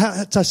 I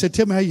said,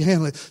 tell me how you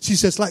handle it. She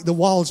says, like the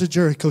walls of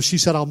Jericho. She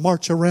said, I'll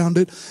march around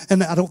it,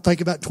 and I don't think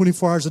about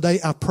 24 hours a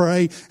day. I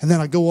pray, and then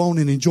I go on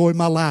and enjoy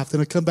my life.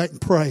 Then I come back and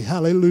pray.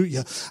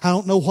 Hallelujah. I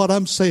don't know what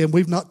I'm saying.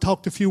 We've not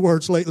talked a few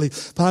words lately,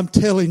 but I'm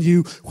telling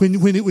you,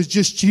 when it was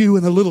just you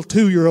and a little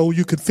 2-year-old,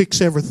 you could fix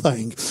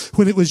everything. everything.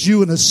 When it was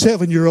you and a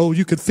 7-year-old,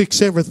 you could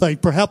fix everything.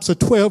 Perhaps a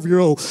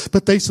 12-year-old,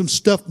 but there's some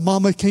stuff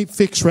mama can't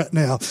fix right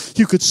now.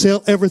 You could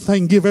sell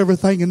everything, give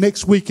everything, and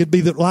next week it'd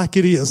be like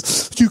it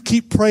is. You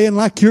keep praying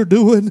like you're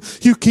doing.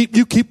 You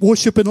keep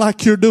worshiping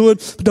like you're doing,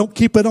 but don't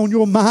keep it on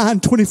your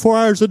mind 24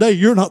 hours a day.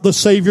 You're not the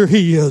Savior.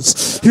 He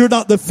is. You're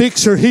not the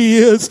fixer. He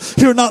is.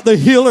 You're not the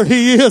healer.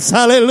 He is.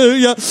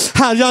 Hallelujah.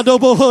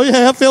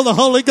 I feel the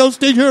Holy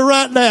Ghost in here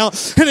right now.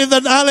 And in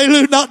the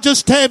hallelujah, not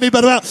just Tammy,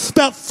 but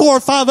about 4 or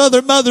 5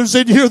 other mothers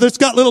in here that's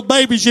got little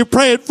babies you're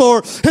praying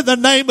for. In the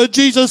name of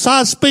Jesus,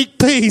 I speak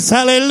peace.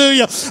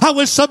 Hallelujah. I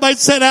wish somebody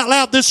said out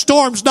loud, this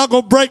storm's not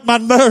going to break my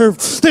nerve.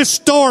 This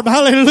storm,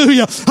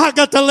 hallelujah. I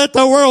got to let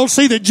the world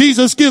see that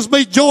Jesus gives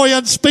me joy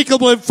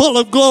unspeakable and full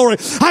of glory.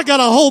 I got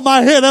to hold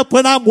my head up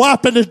when I'm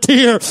wiping a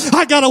tear.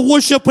 I got to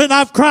worship when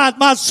I've cried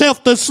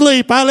myself to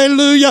sleep.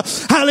 Hallelujah.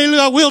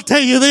 Hallelujah. I will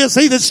tell you this.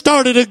 He that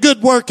started a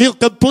good work, he'll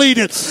complete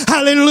it.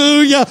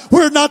 Hallelujah.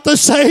 We're not the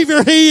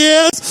Savior. He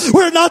is.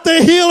 We're not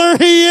the healer.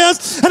 He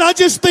is. And I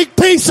just speak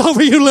peace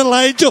over you, little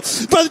angel.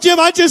 Brother Jim,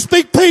 I just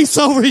speak peace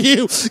over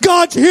you.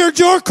 God heard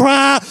your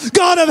cry.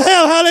 God of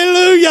hell,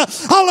 hallelujah.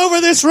 All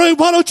over this room,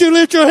 why don't you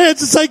lift your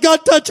hands and say,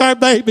 God, touch our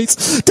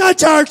babies.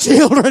 Touch our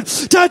children.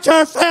 Touch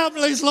our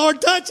families,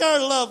 Lord. Touch our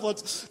loved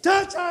ones.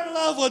 Touch our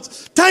loved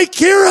ones. Take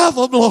care of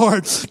them,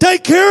 Lord.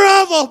 Take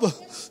care of them.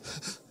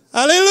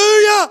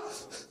 Hallelujah.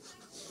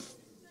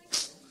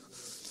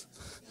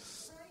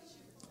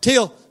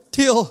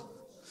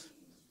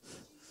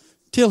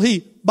 Till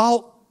he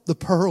bought the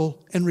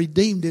pearl and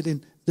redeemed it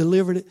and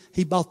delivered it,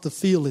 he bought the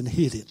field and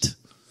hid it.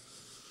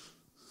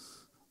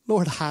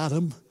 Lord, hide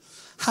them.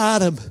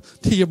 Hide them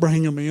till you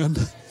bring them in.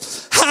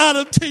 Hide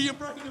them till you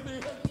bring them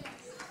in.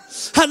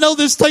 I know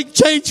this thing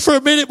changed for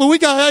a minute, but we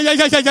got,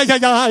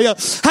 hallelujah,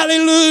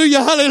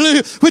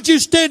 hallelujah. Would you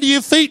stand to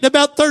your feet and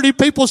about 30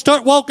 people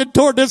start walking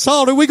toward this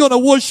altar? We're going to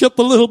worship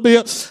a little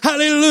bit.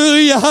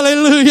 Hallelujah,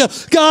 hallelujah.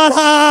 God,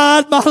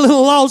 hide my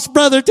little lost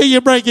brother till you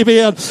bring him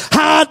in.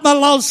 Hide my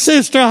lost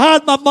sister.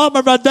 Hide my mom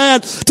or my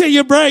dad till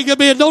you bring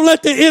him in. Don't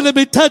let the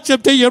enemy touch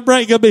him till you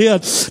bring him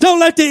in. Don't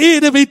let the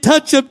enemy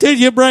touch him till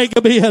you bring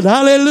him in.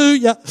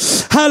 Hallelujah,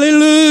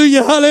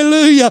 hallelujah,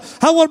 hallelujah.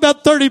 I want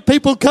about 30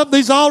 people come to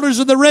these altars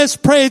and the rest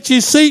pray at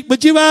your seat,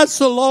 but you ask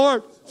the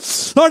Lord,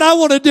 Lord, I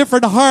want a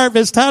different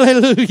harvest.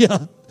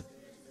 Hallelujah.